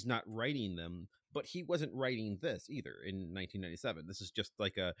 and he's not writing them, but he wasn't writing this either in 1997. This is just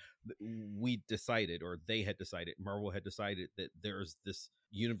like we decided, or they had decided, Marvel had decided, that there's this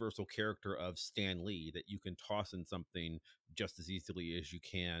universal character of Stan Lee that you can toss in something just as easily as you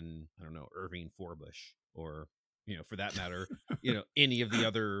can, I don't know, Irving Forbush, or for that matter, any of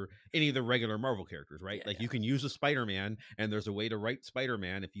the regular Marvel characters, right? Yeah, Like yeah. you can use a Spider-Man, and there's a way to write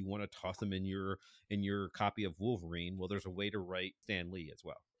Spider-Man if you want to toss him in your copy of Wolverine. Well, there's a way to write Stan Lee as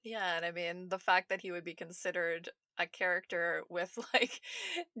well. Yeah, and I mean, the fact that he would be considered a character with like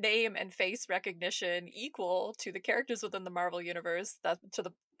name and face recognition equal to the characters within the Marvel universe, that to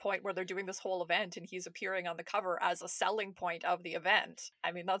the point where they're doing this whole event and he's appearing on the cover as a selling point of the event.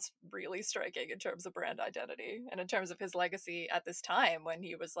 I mean, that's really striking in terms of brand identity and in terms of his legacy at this time when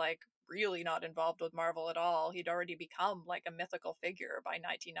he was like really not involved with Marvel at all. He'd already become like a mythical figure by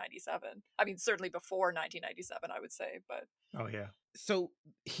 1997. I mean, certainly before 1997, I would say, but Oh yeah. So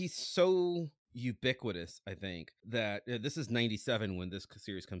he's so ubiquitous, I think, that this is 97 when this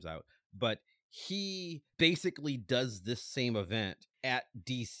series comes out, but he basically does this same event at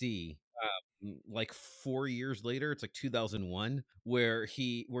DC like 4 years later. It's like 2001, where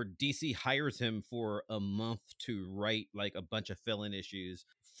DC hires him for a month to write like a bunch of fill-in issues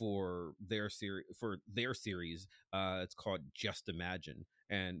for their series. It's called Just Imagine,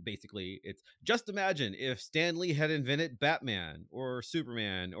 and basically it's just imagine if Stan Lee had invented Batman or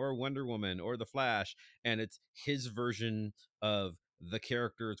Superman or Wonder Woman or the Flash, and it's his version of the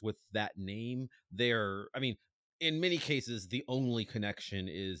characters with that name. I mean, in many cases the only connection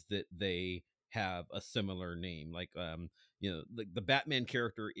is that they have a similar name. Like the Batman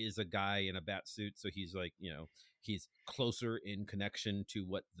character is a guy in a bat suit, so he's like, he's closer in connection to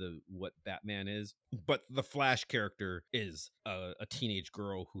what Batman is. But the Flash character is a teenage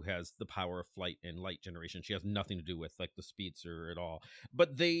girl who has the power of flight and light generation. She has nothing to do with like the speedster at all.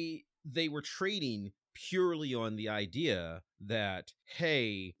 But they were trading purely on the idea that,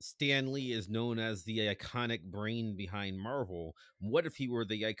 hey, Stan Lee is known as the iconic brain behind Marvel. What if he were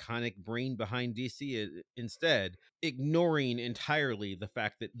the iconic brain behind DC instead, ignoring entirely the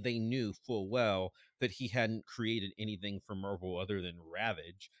fact that they knew full well that he hadn't created anything for Marvel other than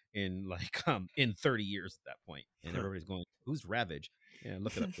Ravage in like in 30 years at that point. And everybody's going, who's Ravage? Yeah,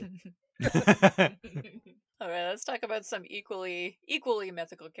 look it up, kid. All right, let's talk about some equally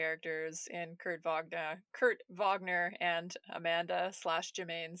mythical characters in Kurt Wagner and Amanda /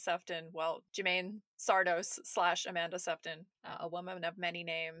 Jermaine Sefton. Well, Jermaine Sardos / Amanda Sefton, a woman of many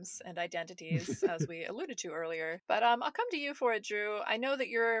names and identities, as we alluded to earlier. But I'll come to you for it, Drew. I know that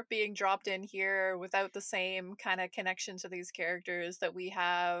you're being dropped in here without the same kind of connection to these characters that we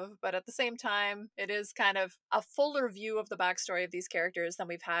have, but at the same time, it is kind of a fuller view of the backstory of these characters than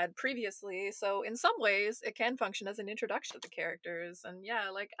we've had previously. So in some ways, it can function as an introduction to the characters. And yeah,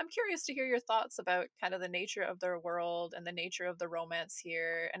 like I'm curious to hear your thoughts about kind of the nature of their world and the nature of the romance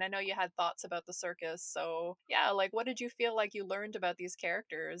here. And I know you had thoughts about the circus. So yeah, like what did you feel like you learned about these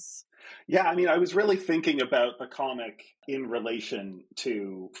characters? Yeah, I mean, I was really thinking about the comic in relation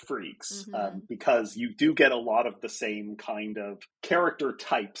to Freaks, because you do get a lot of the same kind of character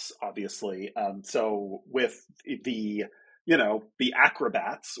types, obviously. So with the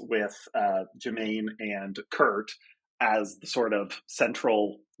acrobats with Jermaine and Kurt as the sort of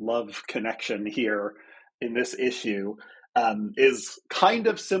central love connection here in this issue, is kind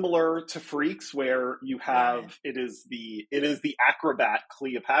of similar to Freaks, where you have it is the acrobat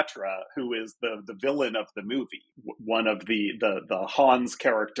Cleopatra who is the villain of the movie. One of the Hans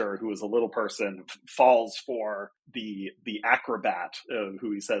character, who is a little person, falls for the acrobat,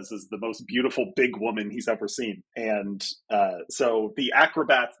 who he says is the most beautiful big woman he's ever seen. And so the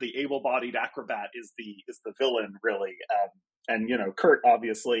acrobat, the able-bodied acrobat, is the villain, really. And Kurt,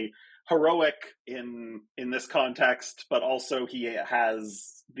 obviously heroic in this context, but also he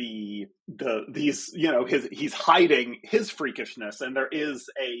has he's hiding his freakishness, and there is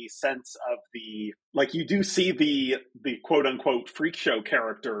a sense of you do see the quote unquote freak show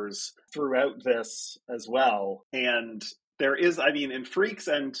characters throughout this as well. And there is, I mean, in Freaks,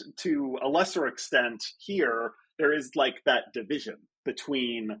 and to a lesser extent here, there is like that division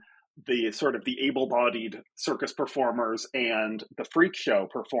between the sort of the able-bodied circus performers and the freak show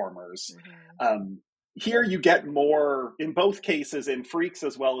performers. Here you get more, in both cases, in Freaks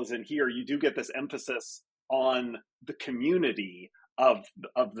as well as in here, you do get this emphasis on the community of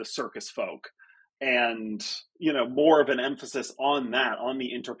the circus folk, and more of an emphasis on that, on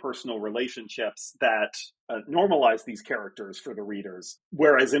the interpersonal relationships that normalize these characters for the readers.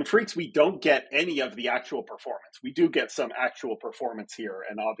 Whereas in Freaks, we don't get any of the actual performance. We do get some actual performance here,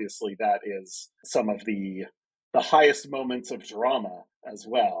 and obviously that is some of the highest moments of drama as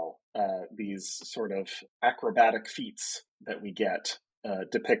well. These sort of acrobatic feats that we get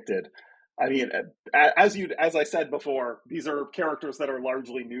depicted. I mean, as I said before, these are characters that are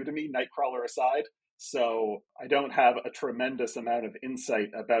largely new to me, Nightcrawler aside. So I don't have a tremendous amount of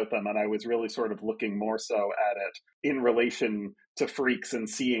insight about them. And I was really sort of looking more so at it in relation to Freaks and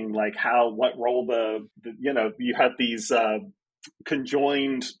seeing like what role you have these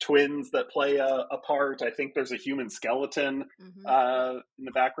conjoined twins that play a part. I think there's a human skeleton in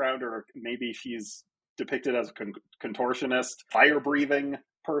the background, or maybe she's depicted as a contortionist, fire breathing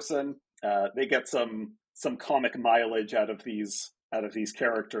person. They get some comic mileage out of these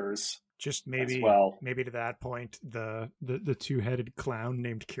characters. Just maybe well. Maybe to that point, the two-headed clown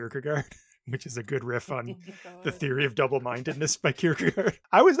named Kierkegaard, which is a good riff on the theory of double-mindedness by Kierkegaard.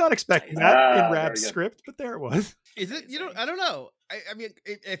 I was not expecting that in Rab's script, but there it was. Is it? I don't know. I mean,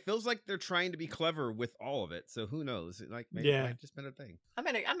 it feels like they're trying to be clever with all of it. So who knows? Like, maybe it might just been a thing. I'm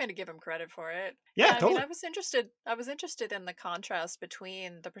gonna give him credit for it. Yeah, totally. I mean, I was interested in the contrast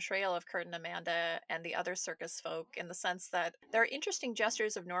between the portrayal of Kurt and Amanda and the other circus folk, in the sense that there are interesting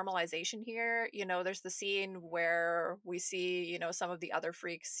gestures of normalization here. You know, there's the scene where we see, you know, some of the other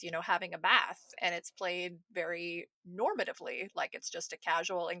freaks, you know, having a bath, and it's played very normatively, like it's just a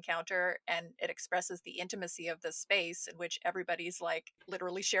casual encounter, and it expresses the intimacy of this space in which everybody's like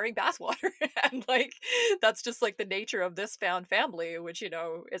literally sharing bathwater. And like that's just like the nature of this found family, which, you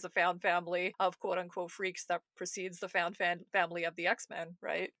know, is a found family of quote unquote freaks that precedes the found family of the X-Men,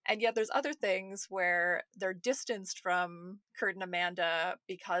 right? And yet there's other things where they're distanced from Kurt and Amanda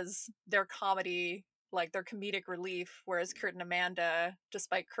because their comedy, like their comedic relief, whereas Kurt and Amanda,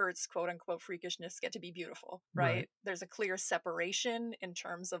 despite Kurt's quote unquote freakishness, get to be beautiful, right? There's a clear separation in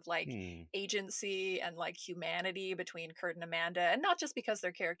terms of like agency and like humanity between Kurt and Amanda, and not just because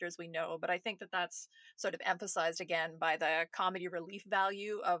they're characters we know, but I think that that's sort of emphasized again by the comedy relief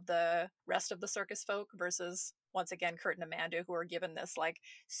value of the rest of the circus folk versus, once again, Kurt and Amanda, who are given this like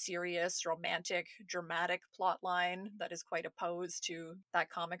serious, romantic, dramatic plot line that is quite opposed to that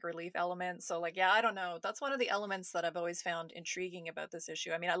comic relief element. So like, yeah, I don't know. That's one of the elements that I've always found intriguing about this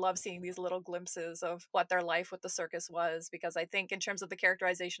issue. I mean, I love seeing these little glimpses of what their life with the circus was, because I think in terms of the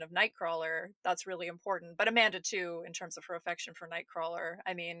characterization of Nightcrawler, that's really important. But Amanda too, in terms of her affection for Nightcrawler.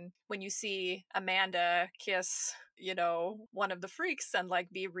 I mean, when you see Amanda kiss, you know, one of the freaks and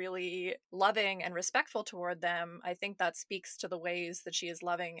like be really loving and respectful toward them, I think that speaks to the ways that she is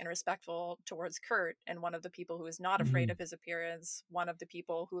loving and respectful towards Kurt, and one of the people who is not afraid of his appearance, one of the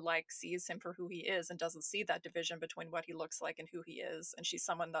people who like sees him for who he is and doesn't see that division between what he looks like and who he is. And she's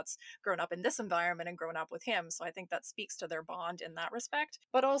someone that's grown up in this environment and grown up with him, so I think that speaks to their bond in that respect.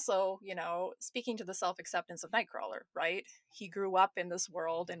 But also, you know, speaking to the self-acceptance of Nightcrawler, right? He grew up in this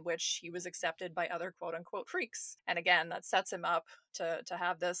world in which he was accepted by other quote unquote freaks. And again, that sets him up to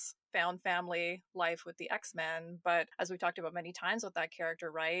have this found family life with the X-Men. But as we talked about many times with that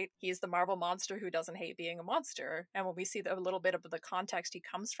character, right, he's the Marvel monster who doesn't hate being a monster. And when we see a little bit of the context he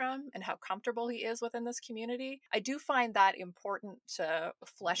comes from and how comfortable he is within this community, I do find that important to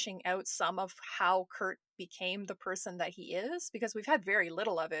fleshing out some of how Kurt became the person that he is, because we've had very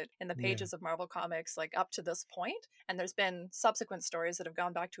little of it in the pages of Marvel Comics like up to this point. And there's been subsequent stories that have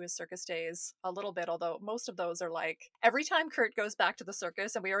gone back to his circus days a little bit, although most of those are like every time Kurt goes back to the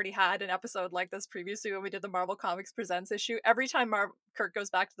circus, and we already had an episode like this previously when we did the Marvel Comics Presents issue, every time Kurt goes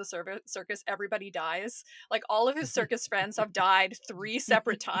back to the circus, everybody dies. Like all of his circus friends have died 3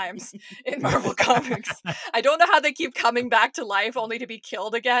 separate times in Marvel Comics. I don't know how they keep coming back to life only to be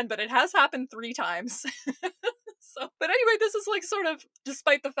killed again, but it has happened 3 times. So, but anyway, this is like sort of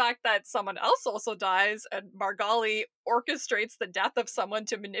despite the fact that someone else also dies, and Margali orchestrates the death of someone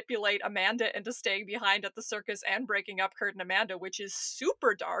to manipulate Amanda into staying behind at the circus and breaking up Kurt and Amanda, which is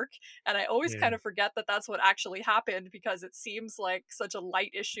super dark. And I always kind of forget that that's what actually happened, because it seems like such a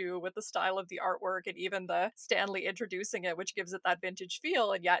light issue with the style of the artwork and even the Stanley introducing it, which gives it that vintage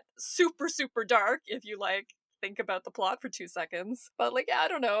feel, and yet super, super dark if you like think about the plot for 2 seconds. But like, yeah, I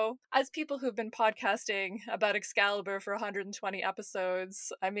don't know. As people who've been podcasting about Excalibur for 120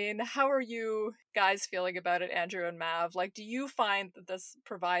 episodes, I mean, how are you guys feeling about it, Andrew and Mav? Like, do you find that this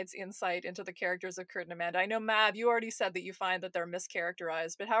provides insight into the characters of Kurt and Amanda? I know, Mav, you already said that you find that they're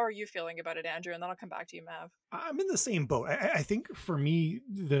mischaracterized, but how are you feeling about it, Andrew? And then I'll come back to you, Mav. I'm in the same boat. I think for me,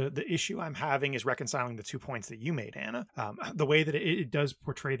 the issue I'm having is reconciling the 2 points that you made, Anna. The way that it does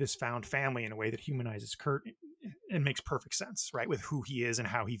portray this found family in a way that humanizes Kurt, it makes perfect sense, right? With who he is and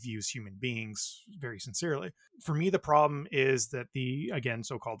how he views human beings very sincerely. For me, the problem is that the, again,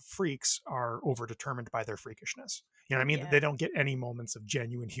 so-called freaks are overdetermined by their freakishness. You know what I mean? Yeah. They don't get any moments of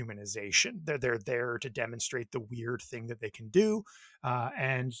genuine humanization. They're there to demonstrate the weird thing that they can do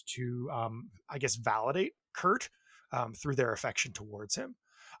and to, I guess, validate Kurt through their affection towards him.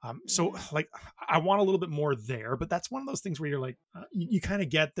 So like, I want a little bit more there, but that's one of those things where you're like, you kind of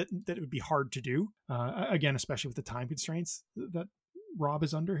get that it would be hard to do. Again, especially with the time constraints that Rob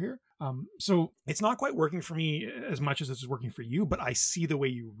is under here. So it's not quite working for me as much as this is working for you, but I see the way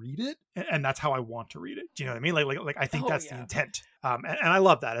you read it, and that's how I want to read it. Do you know what I mean? Like I think that's the intent. And I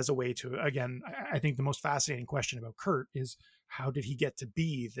love that as a way to, again, I think the most fascinating question about Kurt is, how did he get to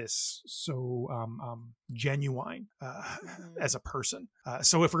be this so genuine as a person?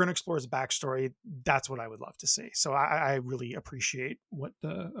 So if we're going to explore his backstory, that's what I would love to see. So I really appreciate what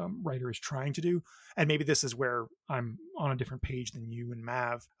the writer is trying to do. And maybe this is where I'm on a different page than you and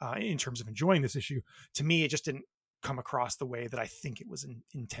Mav in terms of enjoying this issue. To me, it just didn't come across the way that I think it was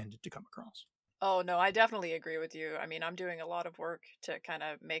intended to come across. Oh, no, I definitely agree with you. I mean, I'm doing a lot of work to kind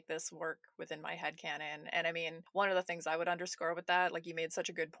of make this work within my headcanon. And I mean, one of the things I would underscore with that, like you made such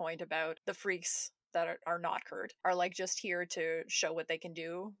a good point about the freaks that are not Kurt, are like just here to show what they can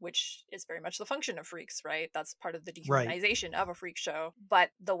do, which is very much the function of freaks, right? That's part of the dehumanization of a freak show.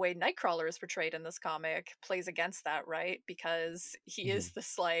 But the way Nightcrawler is portrayed in this comic plays against that, right? Because he is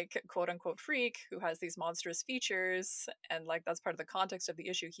this like quote unquote freak who has these monstrous features, and like that's part of the context of the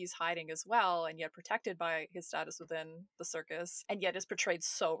issue. He's hiding as well, and yet protected by his status within the circus, and yet is portrayed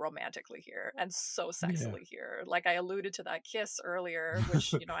so romantically here and so sexily here. Like I alluded to that kiss earlier,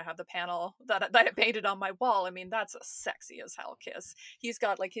 which I have the panel that I painted on my wall. I mean, that's a sexy as hell kiss. He's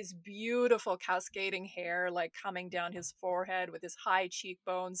got like his beautiful cascading hair like coming down his forehead with his high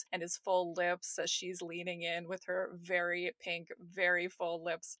cheekbones and his full lips as she's leaning in with her very pink, very full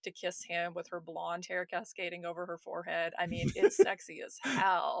lips to kiss him with her blonde hair cascading over her forehead. I mean, it's sexy as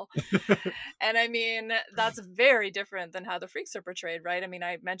hell. And I mean, that's very different than how the freaks are portrayed, right? I mean,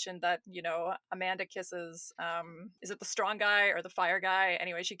 I mentioned that, Amanda kisses, is it the strong guy or the fire guy?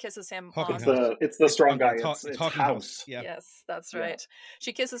 Anyway, she kisses him It's the strong guy. It's House. Yeah. Yes, that's right.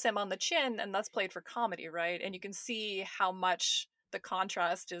 She kisses him on the chin, and that's played for comedy, right? And you can see how much the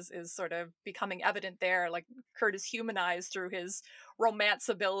contrast is sort of becoming evident there. Like Kurt is humanized through his romance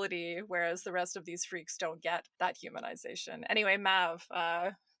ability, whereas the rest of these freaks don't get that humanization. Anyway, Mav,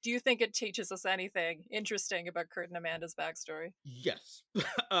 do you think it teaches us anything interesting about Kurt and Amanda's backstory? Yes.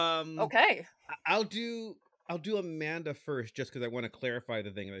 Okay. I'll do Amanda first, just because I want to clarify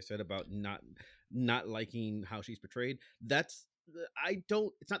the thing that I said about not liking how she's portrayed. It's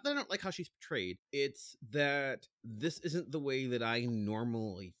not that I don't like how she's portrayed. It's that this isn't the way that I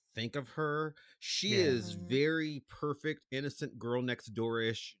normally think of her. She is very perfect, innocent girl next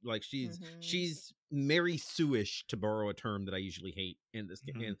door-ish. Like she's Mary Sue-ish, to borrow a term that I usually hate in this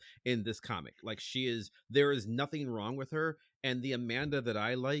in this comic. Like there is nothing wrong with her, and the Amanda that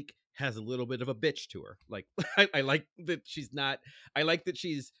I like has a little bit of a bitch to her. Like I like that she's not. I like that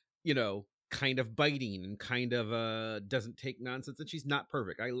she's kind of biting and kind of doesn't take nonsense, and she's not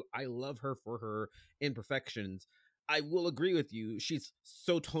perfect. I love her for her imperfections. I will agree with you. She's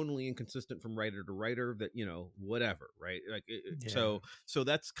so tonally inconsistent from writer to writer that, whatever, right? Like, so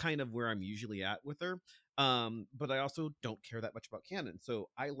that's kind of where I'm usually at with her. But I also don't care that much about canon. So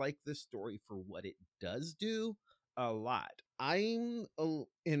I like this story for what it does do a lot. I'm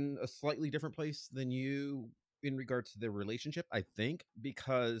in a slightly different place than you in regards to their relationship, I think,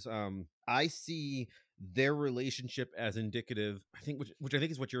 because I see their relationship as indicative, I think, which I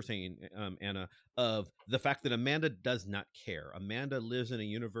think is what you're saying, Anna, of the fact that Amanda does not care. Amanda lives in a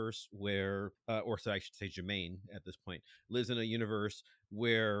universe where, or so I should say Jermaine at this point, lives in a universe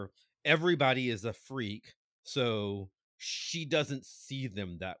where everybody is a freak. So she doesn't see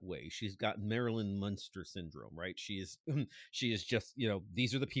them that way. She's got Marilyn Munster syndrome, right? She is just,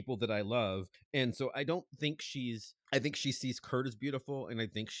 these are the people that I love. And so I think she sees Kurt as beautiful, and I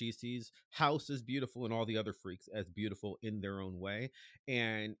think she sees House as beautiful, and all the other freaks as beautiful in their own way.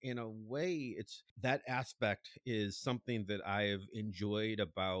 And in a way, it's that aspect is something that I've enjoyed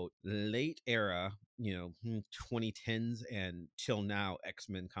about late era, 2010s and till now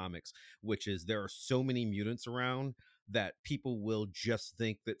X-Men comics, which is there are so many mutants around that people will just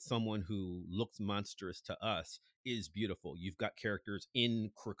think that someone who looks monstrous to us is beautiful. You've got characters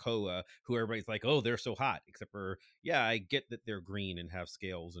in Krakoa who everybody's like, oh, they're so hot, except for, I get that they're green and have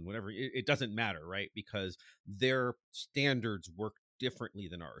scales and whatever. It doesn't matter, right? Because their standards work differently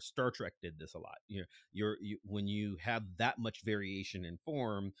than ours. Star Trek did this a lot. When you have that much variation in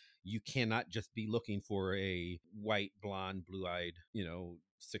form, you cannot just be looking for a white, blonde, blue-eyed,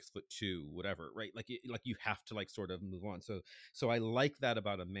 6'2", whatever, right? Like like you have to like sort of move on. So I like that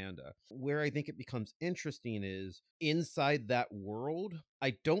about Amanda. Where I think it becomes interesting is inside that world.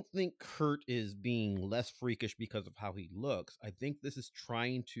 I don't think Kurt is being less freakish because of how he looks. I think this is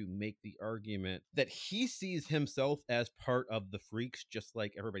trying to make the argument that he sees himself as part of the freaks just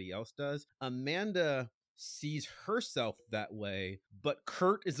like everybody else does. Amanda sees herself that way, but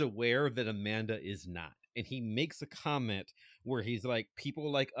Kurt is aware that Amanda is not. And he makes a comment where he's like,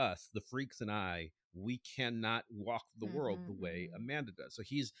 people like us, the freaks and I, we cannot walk the world the way Amanda does. So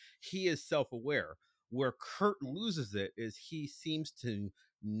he is self-aware. Where Kurt loses it is he seems to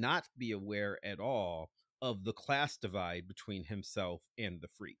not be aware at all of the class divide between himself and the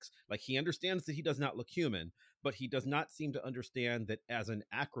freaks. Like he understands that he does not look human, but he does not seem to understand that as an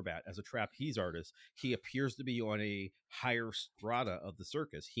acrobat, as a trapeze artist, he appears to be on a higher strata of the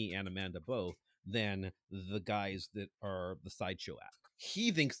circus, he and Amanda both, than the guys that are the sideshow act.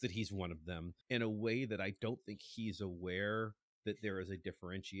 He thinks that he's one of them in a way that I don't think he's aware that there is a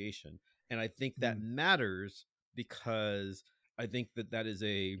differentiation. And I think that matters because I think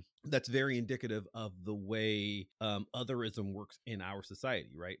that's very indicative of the way otherism works in our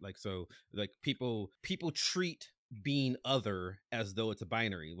society, right? Like, so like people treat being other as though it's a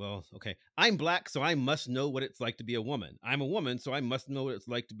binary. Well, okay, I'm black, so I must know what it's like to be a woman. I'm a woman, so I must know what it's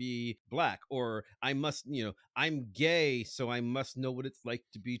like to be black. Or I must, I'm gay, so I must know what it's like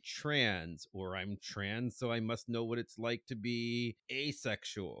to be trans. Or I'm trans, so I must know what it's like to be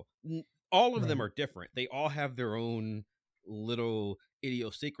asexual. All of them are different. They all have their own little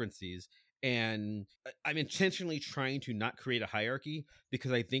idiosyncrasies. And I'm intentionally trying to not create a hierarchy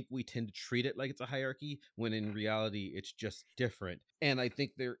because I think we tend to treat it like it's a hierarchy when in reality it's just different. And I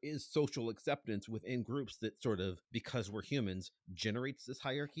think there is social acceptance within groups that sort of, because we're humans, generates this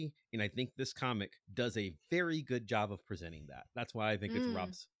hierarchy. And I think this comic does a very good job of presenting that. That's why I think it's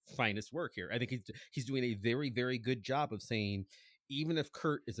Rob's finest work here. I think he's doing a very, very good job of saying, even if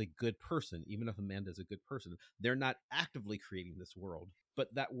Kurt is a good person, even if Amanda is a good person, they're not actively creating this world,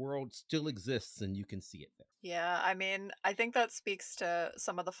 but that world still exists and you can see it there. Yeah, I mean, I think that speaks to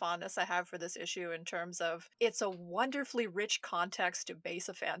some of the fondness I have for this issue in terms of it's a wonderfully rich context to base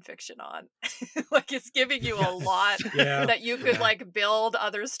a fan fiction on. Like, it's giving you a lot that you could like build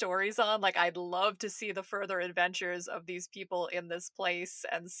other stories on. Like, I'd love to see the further adventures of these people in this place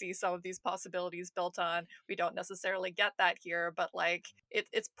and see some of these possibilities built on. We don't necessarily get that here, but like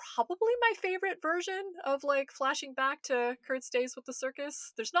it's probably my favorite version of like flashing back to Kurt's days with the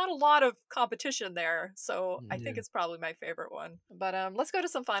circus. There's not a lot of competition there, so I think it's probably my favorite one. But let's go to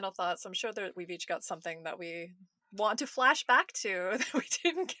some final thoughts. I'm sure that we've each got something that we want to flash back to that we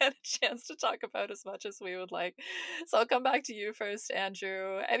didn't get a chance to talk about as much as we would like. So I'll come back to you first,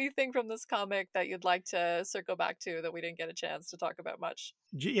 Andrew. Anything from this comic that you'd like to circle back to that we didn't get a chance to talk about much?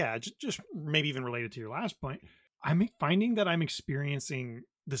 Yeah, just maybe even related to your last point. I'm finding that I'm experiencing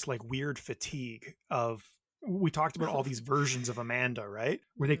this like weird fatigue of, we talked about all these versions of Amanda, right?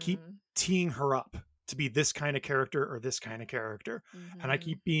 Where they keep teeing her up to be this kind of character or this kind of character. And I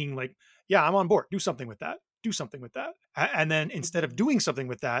keep being like, yeah, I'm on board. Do something with that. Do something with that. And then instead of doing something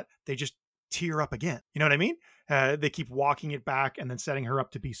with that, they just tee her up again. You know what I mean? They keep walking it back and then setting her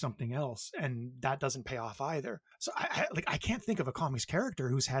up to be something else. And that doesn't pay off either. So I can't think of a comics character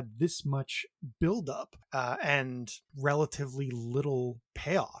who's had this much buildup and relatively little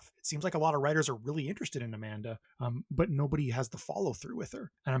payoff. It seems like a lot of writers are really interested in Amanda, but nobody has the follow through with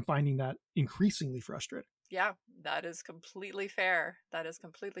her. And I'm finding that increasingly frustrating. Yeah, that is completely fair. That is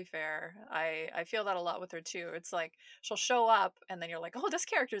completely fair. I feel that a lot with her too. It's like she'll show up and then you're like, oh, this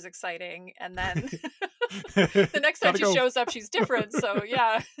character is exciting. And then the next time she shows up, she's different. So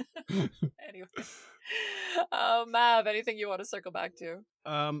yeah. Anyway. Mav, anything you want to circle back to?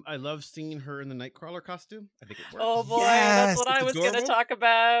 I love seeing her in the Nightcrawler costume. I think it works. Oh boy, that's what I was going to talk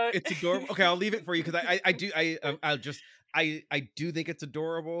about. It's adorable. Okay, I'll leave it for you because I do think it's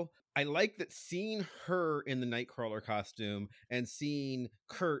adorable. I like that seeing her in the Nightcrawler costume and seeing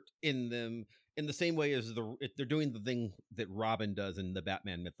Kurt in them in the same way as they're doing the thing that Robin does in the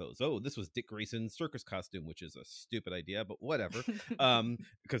Batman mythos. Oh, this was Dick Grayson's circus costume, which is a stupid idea, but whatever.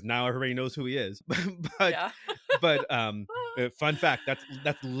 Because now everybody knows who he is. But fun fact,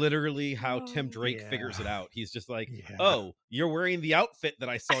 that's literally how Tim Drake figures it out. He's just like, oh, you're wearing the outfit that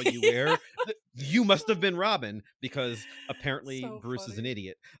I saw you wear. You must have been Robin, because apparently so Bruce is an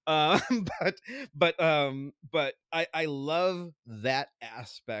idiot. But I love that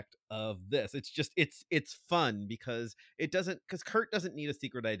aspect of this. It's just it's fun because Kurt doesn't need a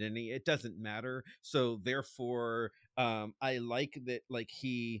secret identity. It doesn't matter. So therefore, I like that, like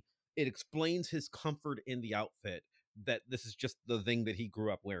it explains his comfort in the outfit, that this is just the thing that he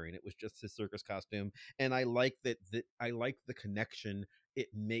grew up wearing. It was just his circus costume, and I like that. I like the connection it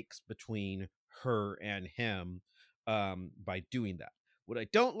makes between her and him by doing that. What I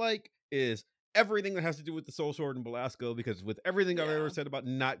don't like is everything that has to do with the Soul Sword and Belasco, because with everything I've ever Yeah. said about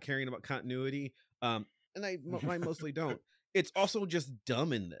not caring about continuity, and I mostly don't, it's also just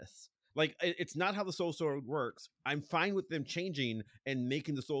dumb in this. Like, it's not how the Soul Sword works. I'm fine with them changing and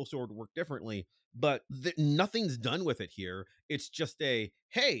making the Soul Sword work differently, but nothing's done with it here. It's just a,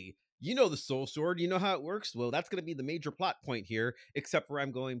 hey, you know the Soul Sword, you know how it works. Well, that's going to be the major plot point here. Except for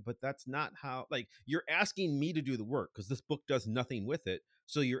I'm going, but that's not how. Like, you're asking me to do the work because this book does nothing with it.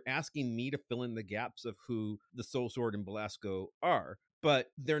 So you're asking me to fill in the gaps of who the Soul Sword and Belasco are,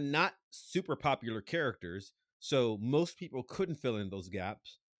 but they're not super popular characters. So most people couldn't fill in those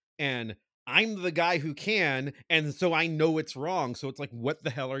gaps, and I'm the guy who can, and so I know it's wrong. So it's like, what the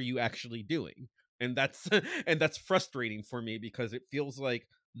hell are you actually doing? And that's and that's frustrating for me because it feels like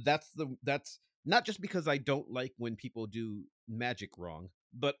that's not just because I don't like when people do magic wrong,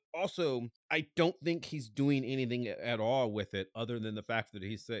 but also I don't think he's doing anything at all with it other than the fact that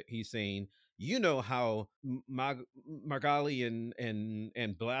he's saying, you know how Margali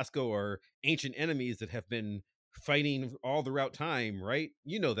and Belasco are ancient enemies that have been fighting all throughout time, right?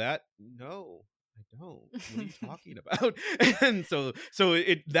 You know that. No, I don't. What are you talking about? And so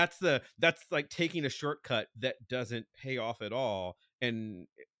that's like taking a shortcut that doesn't pay off at all. And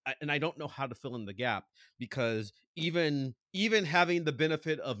I don't know how to fill in the gap because even having the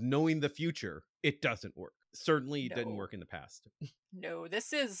benefit of knowing the future, it doesn't work. Certainly it didn't No. work in the past. No,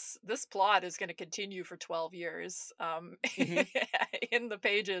 this plot is going to continue for 12 years Mhm. in the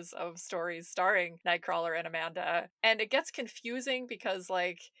pages of stories starring Nightcrawler and Amanda. And it gets confusing because,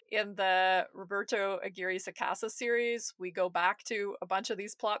 like, in the Roberto Aguirre Sacasa series, we go back to a bunch of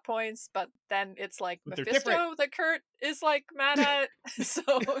these plot points, but then it's like But they're different. Mephisto that Kurt is like mad at. So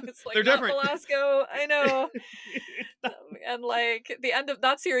it's like They're not different. Belasco. I know. It's not- And like the end of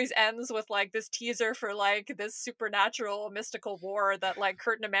that series ends with like this teaser for like this supernatural mystical war that like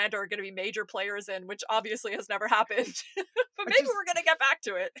Kurt and Amanda are going to be major players in, which obviously has never happened. But I maybe just we're going to get back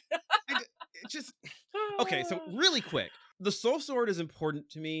to it. it just okay, so really quick, the Soul Sword is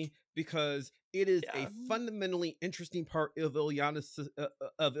important to me because it is Yeah. a fundamentally interesting part of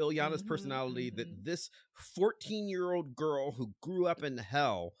Ilyana's personality that this 14-year-old girl who grew up in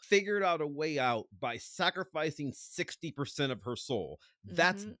hell figured out a way out by sacrificing 60% of her soul.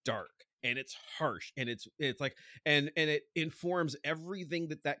 That's dark and it's harsh and it's like and it informs everything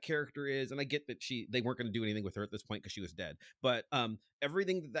that character is. And I get that they weren't going to do anything with her at this point because she was dead, but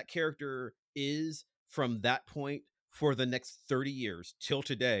everything that character is from that point for the next 30 years till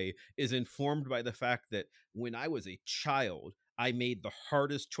today is informed by the fact that when I was a child, I made the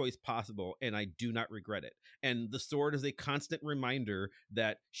hardest choice possible and I do not regret it. And the sword is a constant reminder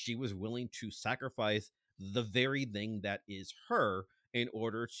that she was willing to sacrifice the very thing that is her in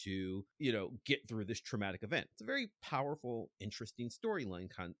order to, get through this traumatic event. It's a very powerful, interesting storyline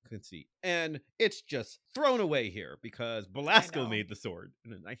conceit. And it's just thrown away here because Belasco made the sword.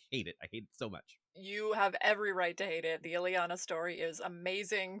 And I hate it. I hate it so much. You have every right to hate it. The Ileana story is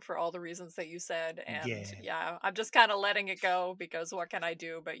amazing for all the reasons that you said. And yeah I'm just kind of letting it go because what can I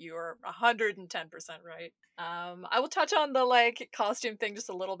do? But you are 110% right. I will touch on the like costume thing just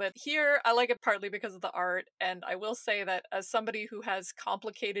a little bit. Here, I like it partly because of the art, and I will say that as somebody who has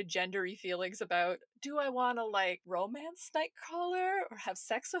complicated gendery feelings about, do I want to like romance Nightcrawler or have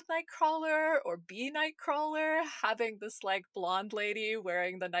sex with Nightcrawler or be Nightcrawler? Having this like blonde lady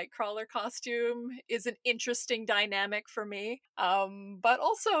wearing the Nightcrawler costume is an interesting dynamic for me. But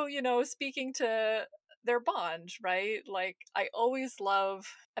also, speaking to their bond, right? Like, I always love,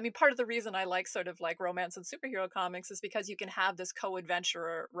 part of the reason I like sort of like romance and superhero comics is because you can have this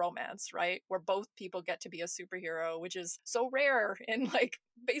co-adventurer romance, right? Where both people get to be a superhero, which is so rare in like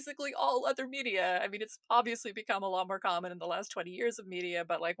basically all other media. It's obviously become a lot more common in the last 20 years of media,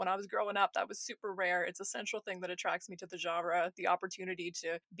 but like when I was growing up, that was super rare. It's a central thing that attracts me to the genre, the opportunity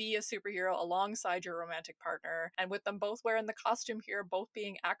to be a superhero alongside your romantic partner. And with them both wearing the costume here, both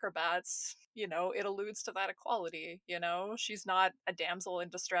being acrobats, it alludes to that equality. She's not a damsel in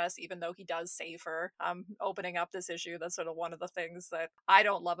distress, even though he does save her. Opening up this issue, that's sort of one of the things that I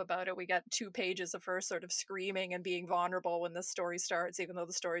don't love about it. We get 2 pages of her sort of screaming and being vulnerable when this story starts, even though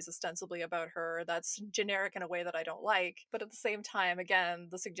the story's ostensibly about her. That's generic in a way that I don't like. But at the same time, again,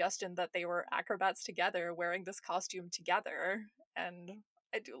 the suggestion that they were acrobats together, wearing this costume together, and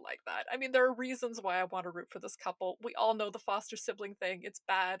I do like that. There are reasons why I want to root for this couple. We all know the foster sibling thing. It's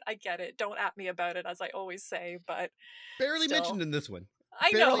bad. I get it. Don't at me about it, as I always say, but barely still. mentioned in this one.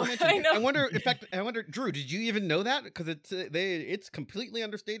 I barely know. mentioned I it. know. I wonder. In fact, Drew, did you even know that? Because it's completely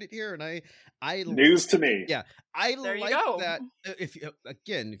understated here, and I News to me. yeah, I There you like go. that. If you,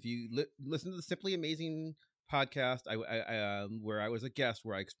 again, if you listen to the Simply Amazing podcast, where I was a guest,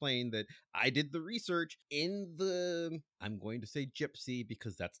 where I explained that I did the research in the, I'm going to say gypsy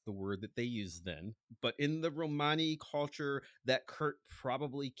because that's the word that they use then, but in the Romani culture that Kurt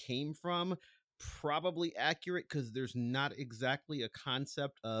probably came from. Probably accurate because there's not exactly a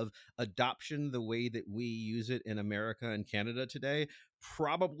concept of adoption the way that we use it in America and Canada today.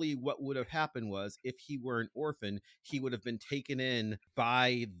 Probably what would have happened was if he were an orphan, he would have been taken in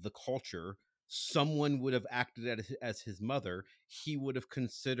by the culture. Someone would have acted as his mother. He would have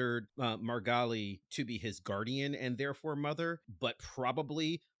considered Margali to be his guardian and therefore mother, but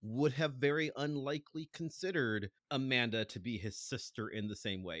probably would have very unlikely considered Amanda to be his sister in the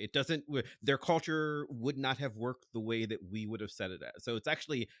same way. It doesn't, their culture would not have worked the way that we would have said it as. So it's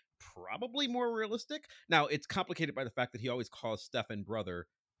actually probably more realistic. Now, it's complicated by the fact that he always calls Stefan brother,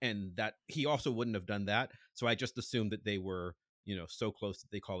 and that he also wouldn't have done that. So I just assumed that they were, so close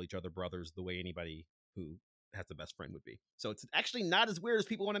that they call each other brothers the way anybody who has a best friend would be. So it's actually not as weird as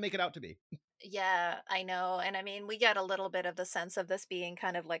people want to make it out to be. Yeah, I know. And I mean, we get a little bit of the sense of this being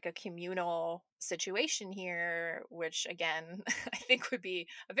kind of like a communal situation here, which again, I think would be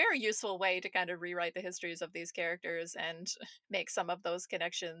a very useful way to kind of rewrite the histories of these characters and make some of those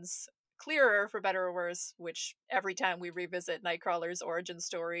connections clearer, for better or worse, which every time we revisit Nightcrawler's origin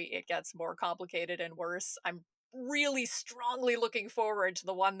story, it gets more complicated and worse. I'm really strongly looking forward to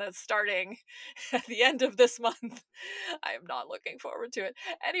the one that's starting at the end of this month. I am not looking forward to it.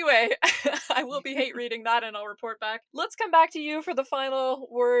 Anyway, I will be hate reading that and I'll report back. Let's come back to you for the final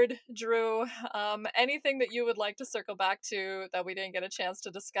word, Drew. Anything that you would like to circle back to that we didn't get a chance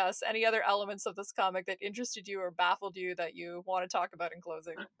to discuss? Any other elements of this comic that interested you or baffled you that you want to talk about in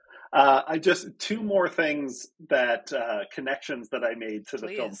closing? I just two more things that connections that I made to the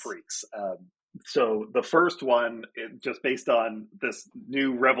film Please. Freaks. So the first one, just based on this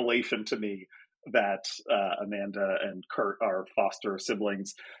new revelation to me that Amanda and Kurt are foster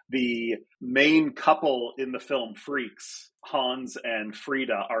siblings. The main couple in the film Freaks, Hans and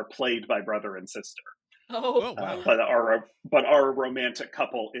Frida, are played by brother and sister. Oh, wow. But are a romantic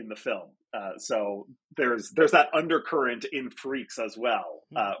couple in the film. So there's that undercurrent in Freaks as well,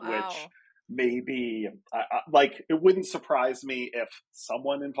 which wow. maybe like it wouldn't surprise me if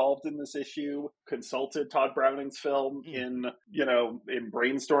someone involved in this issue consulted Todd Browning's film in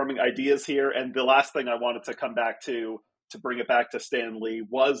brainstorming ideas here. And the last thing I wanted to come back to bring it back to Stan Lee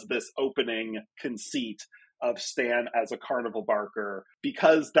was this opening conceit of Stan as a carnival barker,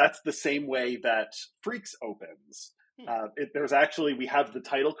 because that's the same way that Freaks opens. There's actually, we have the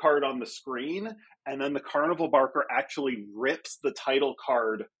title card on the screen, and then the carnival barker actually rips the title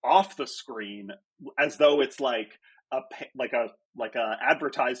card off the screen as though it's like a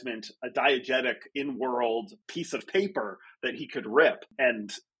advertisement, a diegetic in-world piece of paper that he could rip.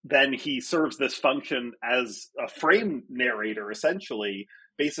 And then he serves this function as a frame narrator, essentially,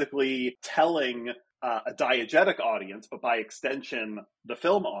 basically telling a diegetic audience, but by extension, the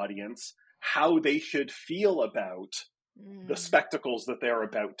film audience, how they should feel about the spectacles that they're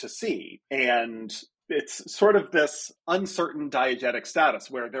about to see. And it's sort of this uncertain diegetic status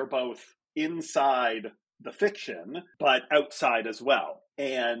where they're both inside the fiction, but outside as well.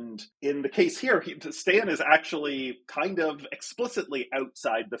 And in the case here, Stan is actually kind of explicitly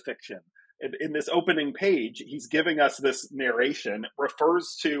outside the fiction. In this opening page, he's giving us this narration,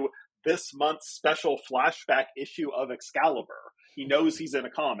 refers to this month's special flashback issue of Excalibur. He knows he's in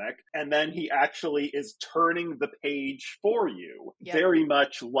a comic, and then he actually is turning the page for you, very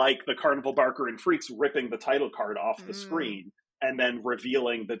much like the Carnival Barker and Freaks ripping the title card off the screen and then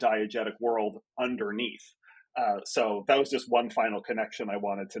revealing the diegetic world underneath. So that was just one final connection I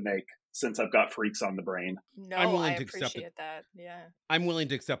wanted to make, since I've got Freaks on the brain. No, I'm willing I to accept appreciate that. Yeah. I'm willing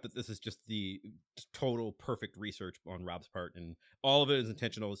to accept that this is just the total perfect research on Rob's part, and all of it is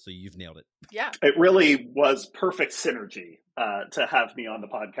intentional, so you've nailed it. Yeah. It really was perfect synergy to have me on the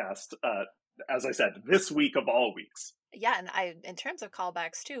podcast, as I said, this week of all weeks. Yeah, and in terms of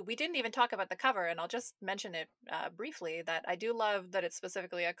callbacks too, we didn't even talk about the cover, and I'll just mention it briefly, that I do love that it's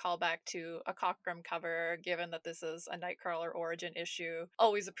specifically a callback to a Cockrum cover, given that this is a Nightcrawler origin issue.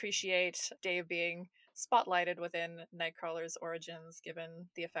 Always appreciate Dave being spotlighted within Nightcrawler's origins, given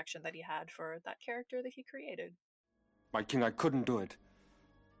the affection that he had for that character that he created. My king, I couldn't do it.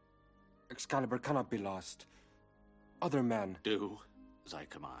 Excalibur cannot be lost. Other men. Do as I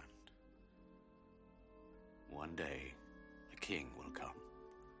command. One day, a king will come,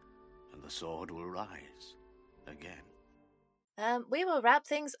 and the sword will rise again. We will wrap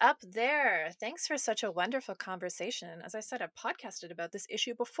things up there. Thanks for such a wonderful conversation. As I said, I've podcasted about this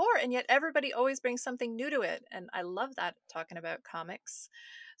issue before, and yet everybody always brings something new to it. And I love that, talking about comics.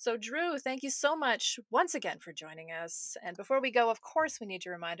 So, Drew, thank you so much once again for joining us. And before we go, of course, we need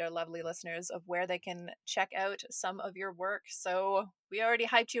to remind our lovely listeners of where they can check out some of your work. So, we already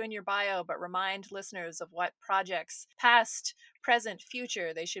hyped you in your bio, but remind listeners of what projects, past, present,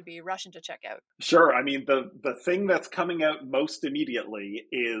 future, they should be rushing to check out. Sure. I mean, the thing that's coming out most immediately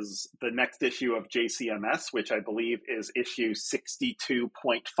is the next issue of JCMS, which I believe is issue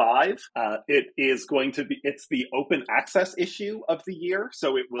 62.5. It is going to be, it's the open access issue of the year.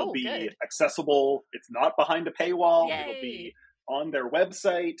 So it will be good. accessible. It's not behind a paywall. Yay. It'll be on their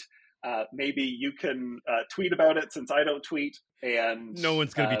website. Maybe you can tweet about it, since I don't tweet. And no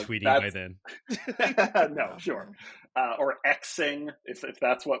one's going to be tweeting by then. No, sure. Or Xing, if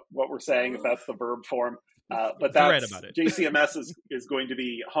that's what we're saying, if that's the verb form. But that's right about it. JCMS is going to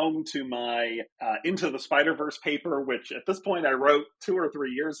be home to my Into the Spider-Verse paper, which at this point I wrote 2 or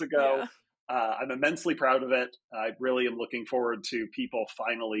 3 years ago. Yeah. I'm immensely proud of it. I really am looking forward to people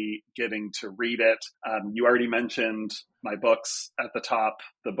finally getting to read it. You already mentioned my books at the top.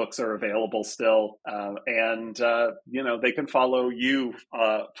 The books are available still. And they can follow you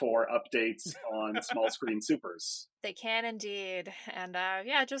for updates on Small Screen Supers. They can indeed. And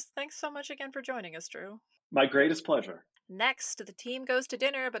just thanks so much again for joining us, Drew. My greatest pleasure. Next, the team goes to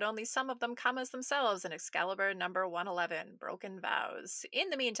dinner, but only some of them come as themselves in Excalibur number 111, Broken Vows. In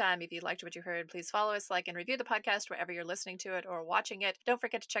the meantime, if you liked what you heard, please follow us, like, and review the podcast wherever you're listening to it or watching it. Don't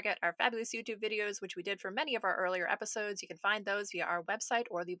forget to check out our fabulous YouTube videos, which we did for many of our earlier episodes. You can find those via our website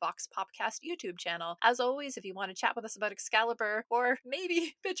or the Vox Popcast YouTube channel. As always, if you want to chat with us about Excalibur, or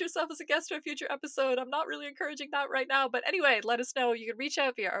maybe pitch yourself as a guest to a future episode, I'm not really encouraging that right now, but anyway, let us know. You can reach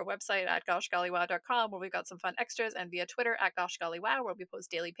out via our website at goshgollywow.com, where we've got some fun extras, and via Twitter at goshgollywow, where we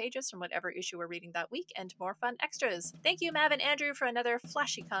post daily pages from whatever issue we're reading that week, and more fun extras. Thank you, Mav and Andrew, for another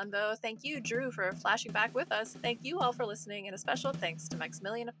flashy convo. Thank you, Drew, for flashing back with us. Thank you all for listening, and a special thanks to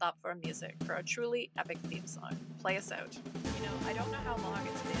Maximilian of Thoughtform Music for a truly epic theme song. Play us out. I don't know how long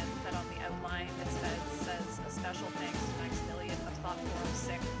it's been that on the outline it says a special thanks to Maximilian of Thoughtform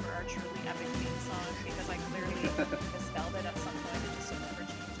Sick for our truly epic theme song, because I clearly misspelled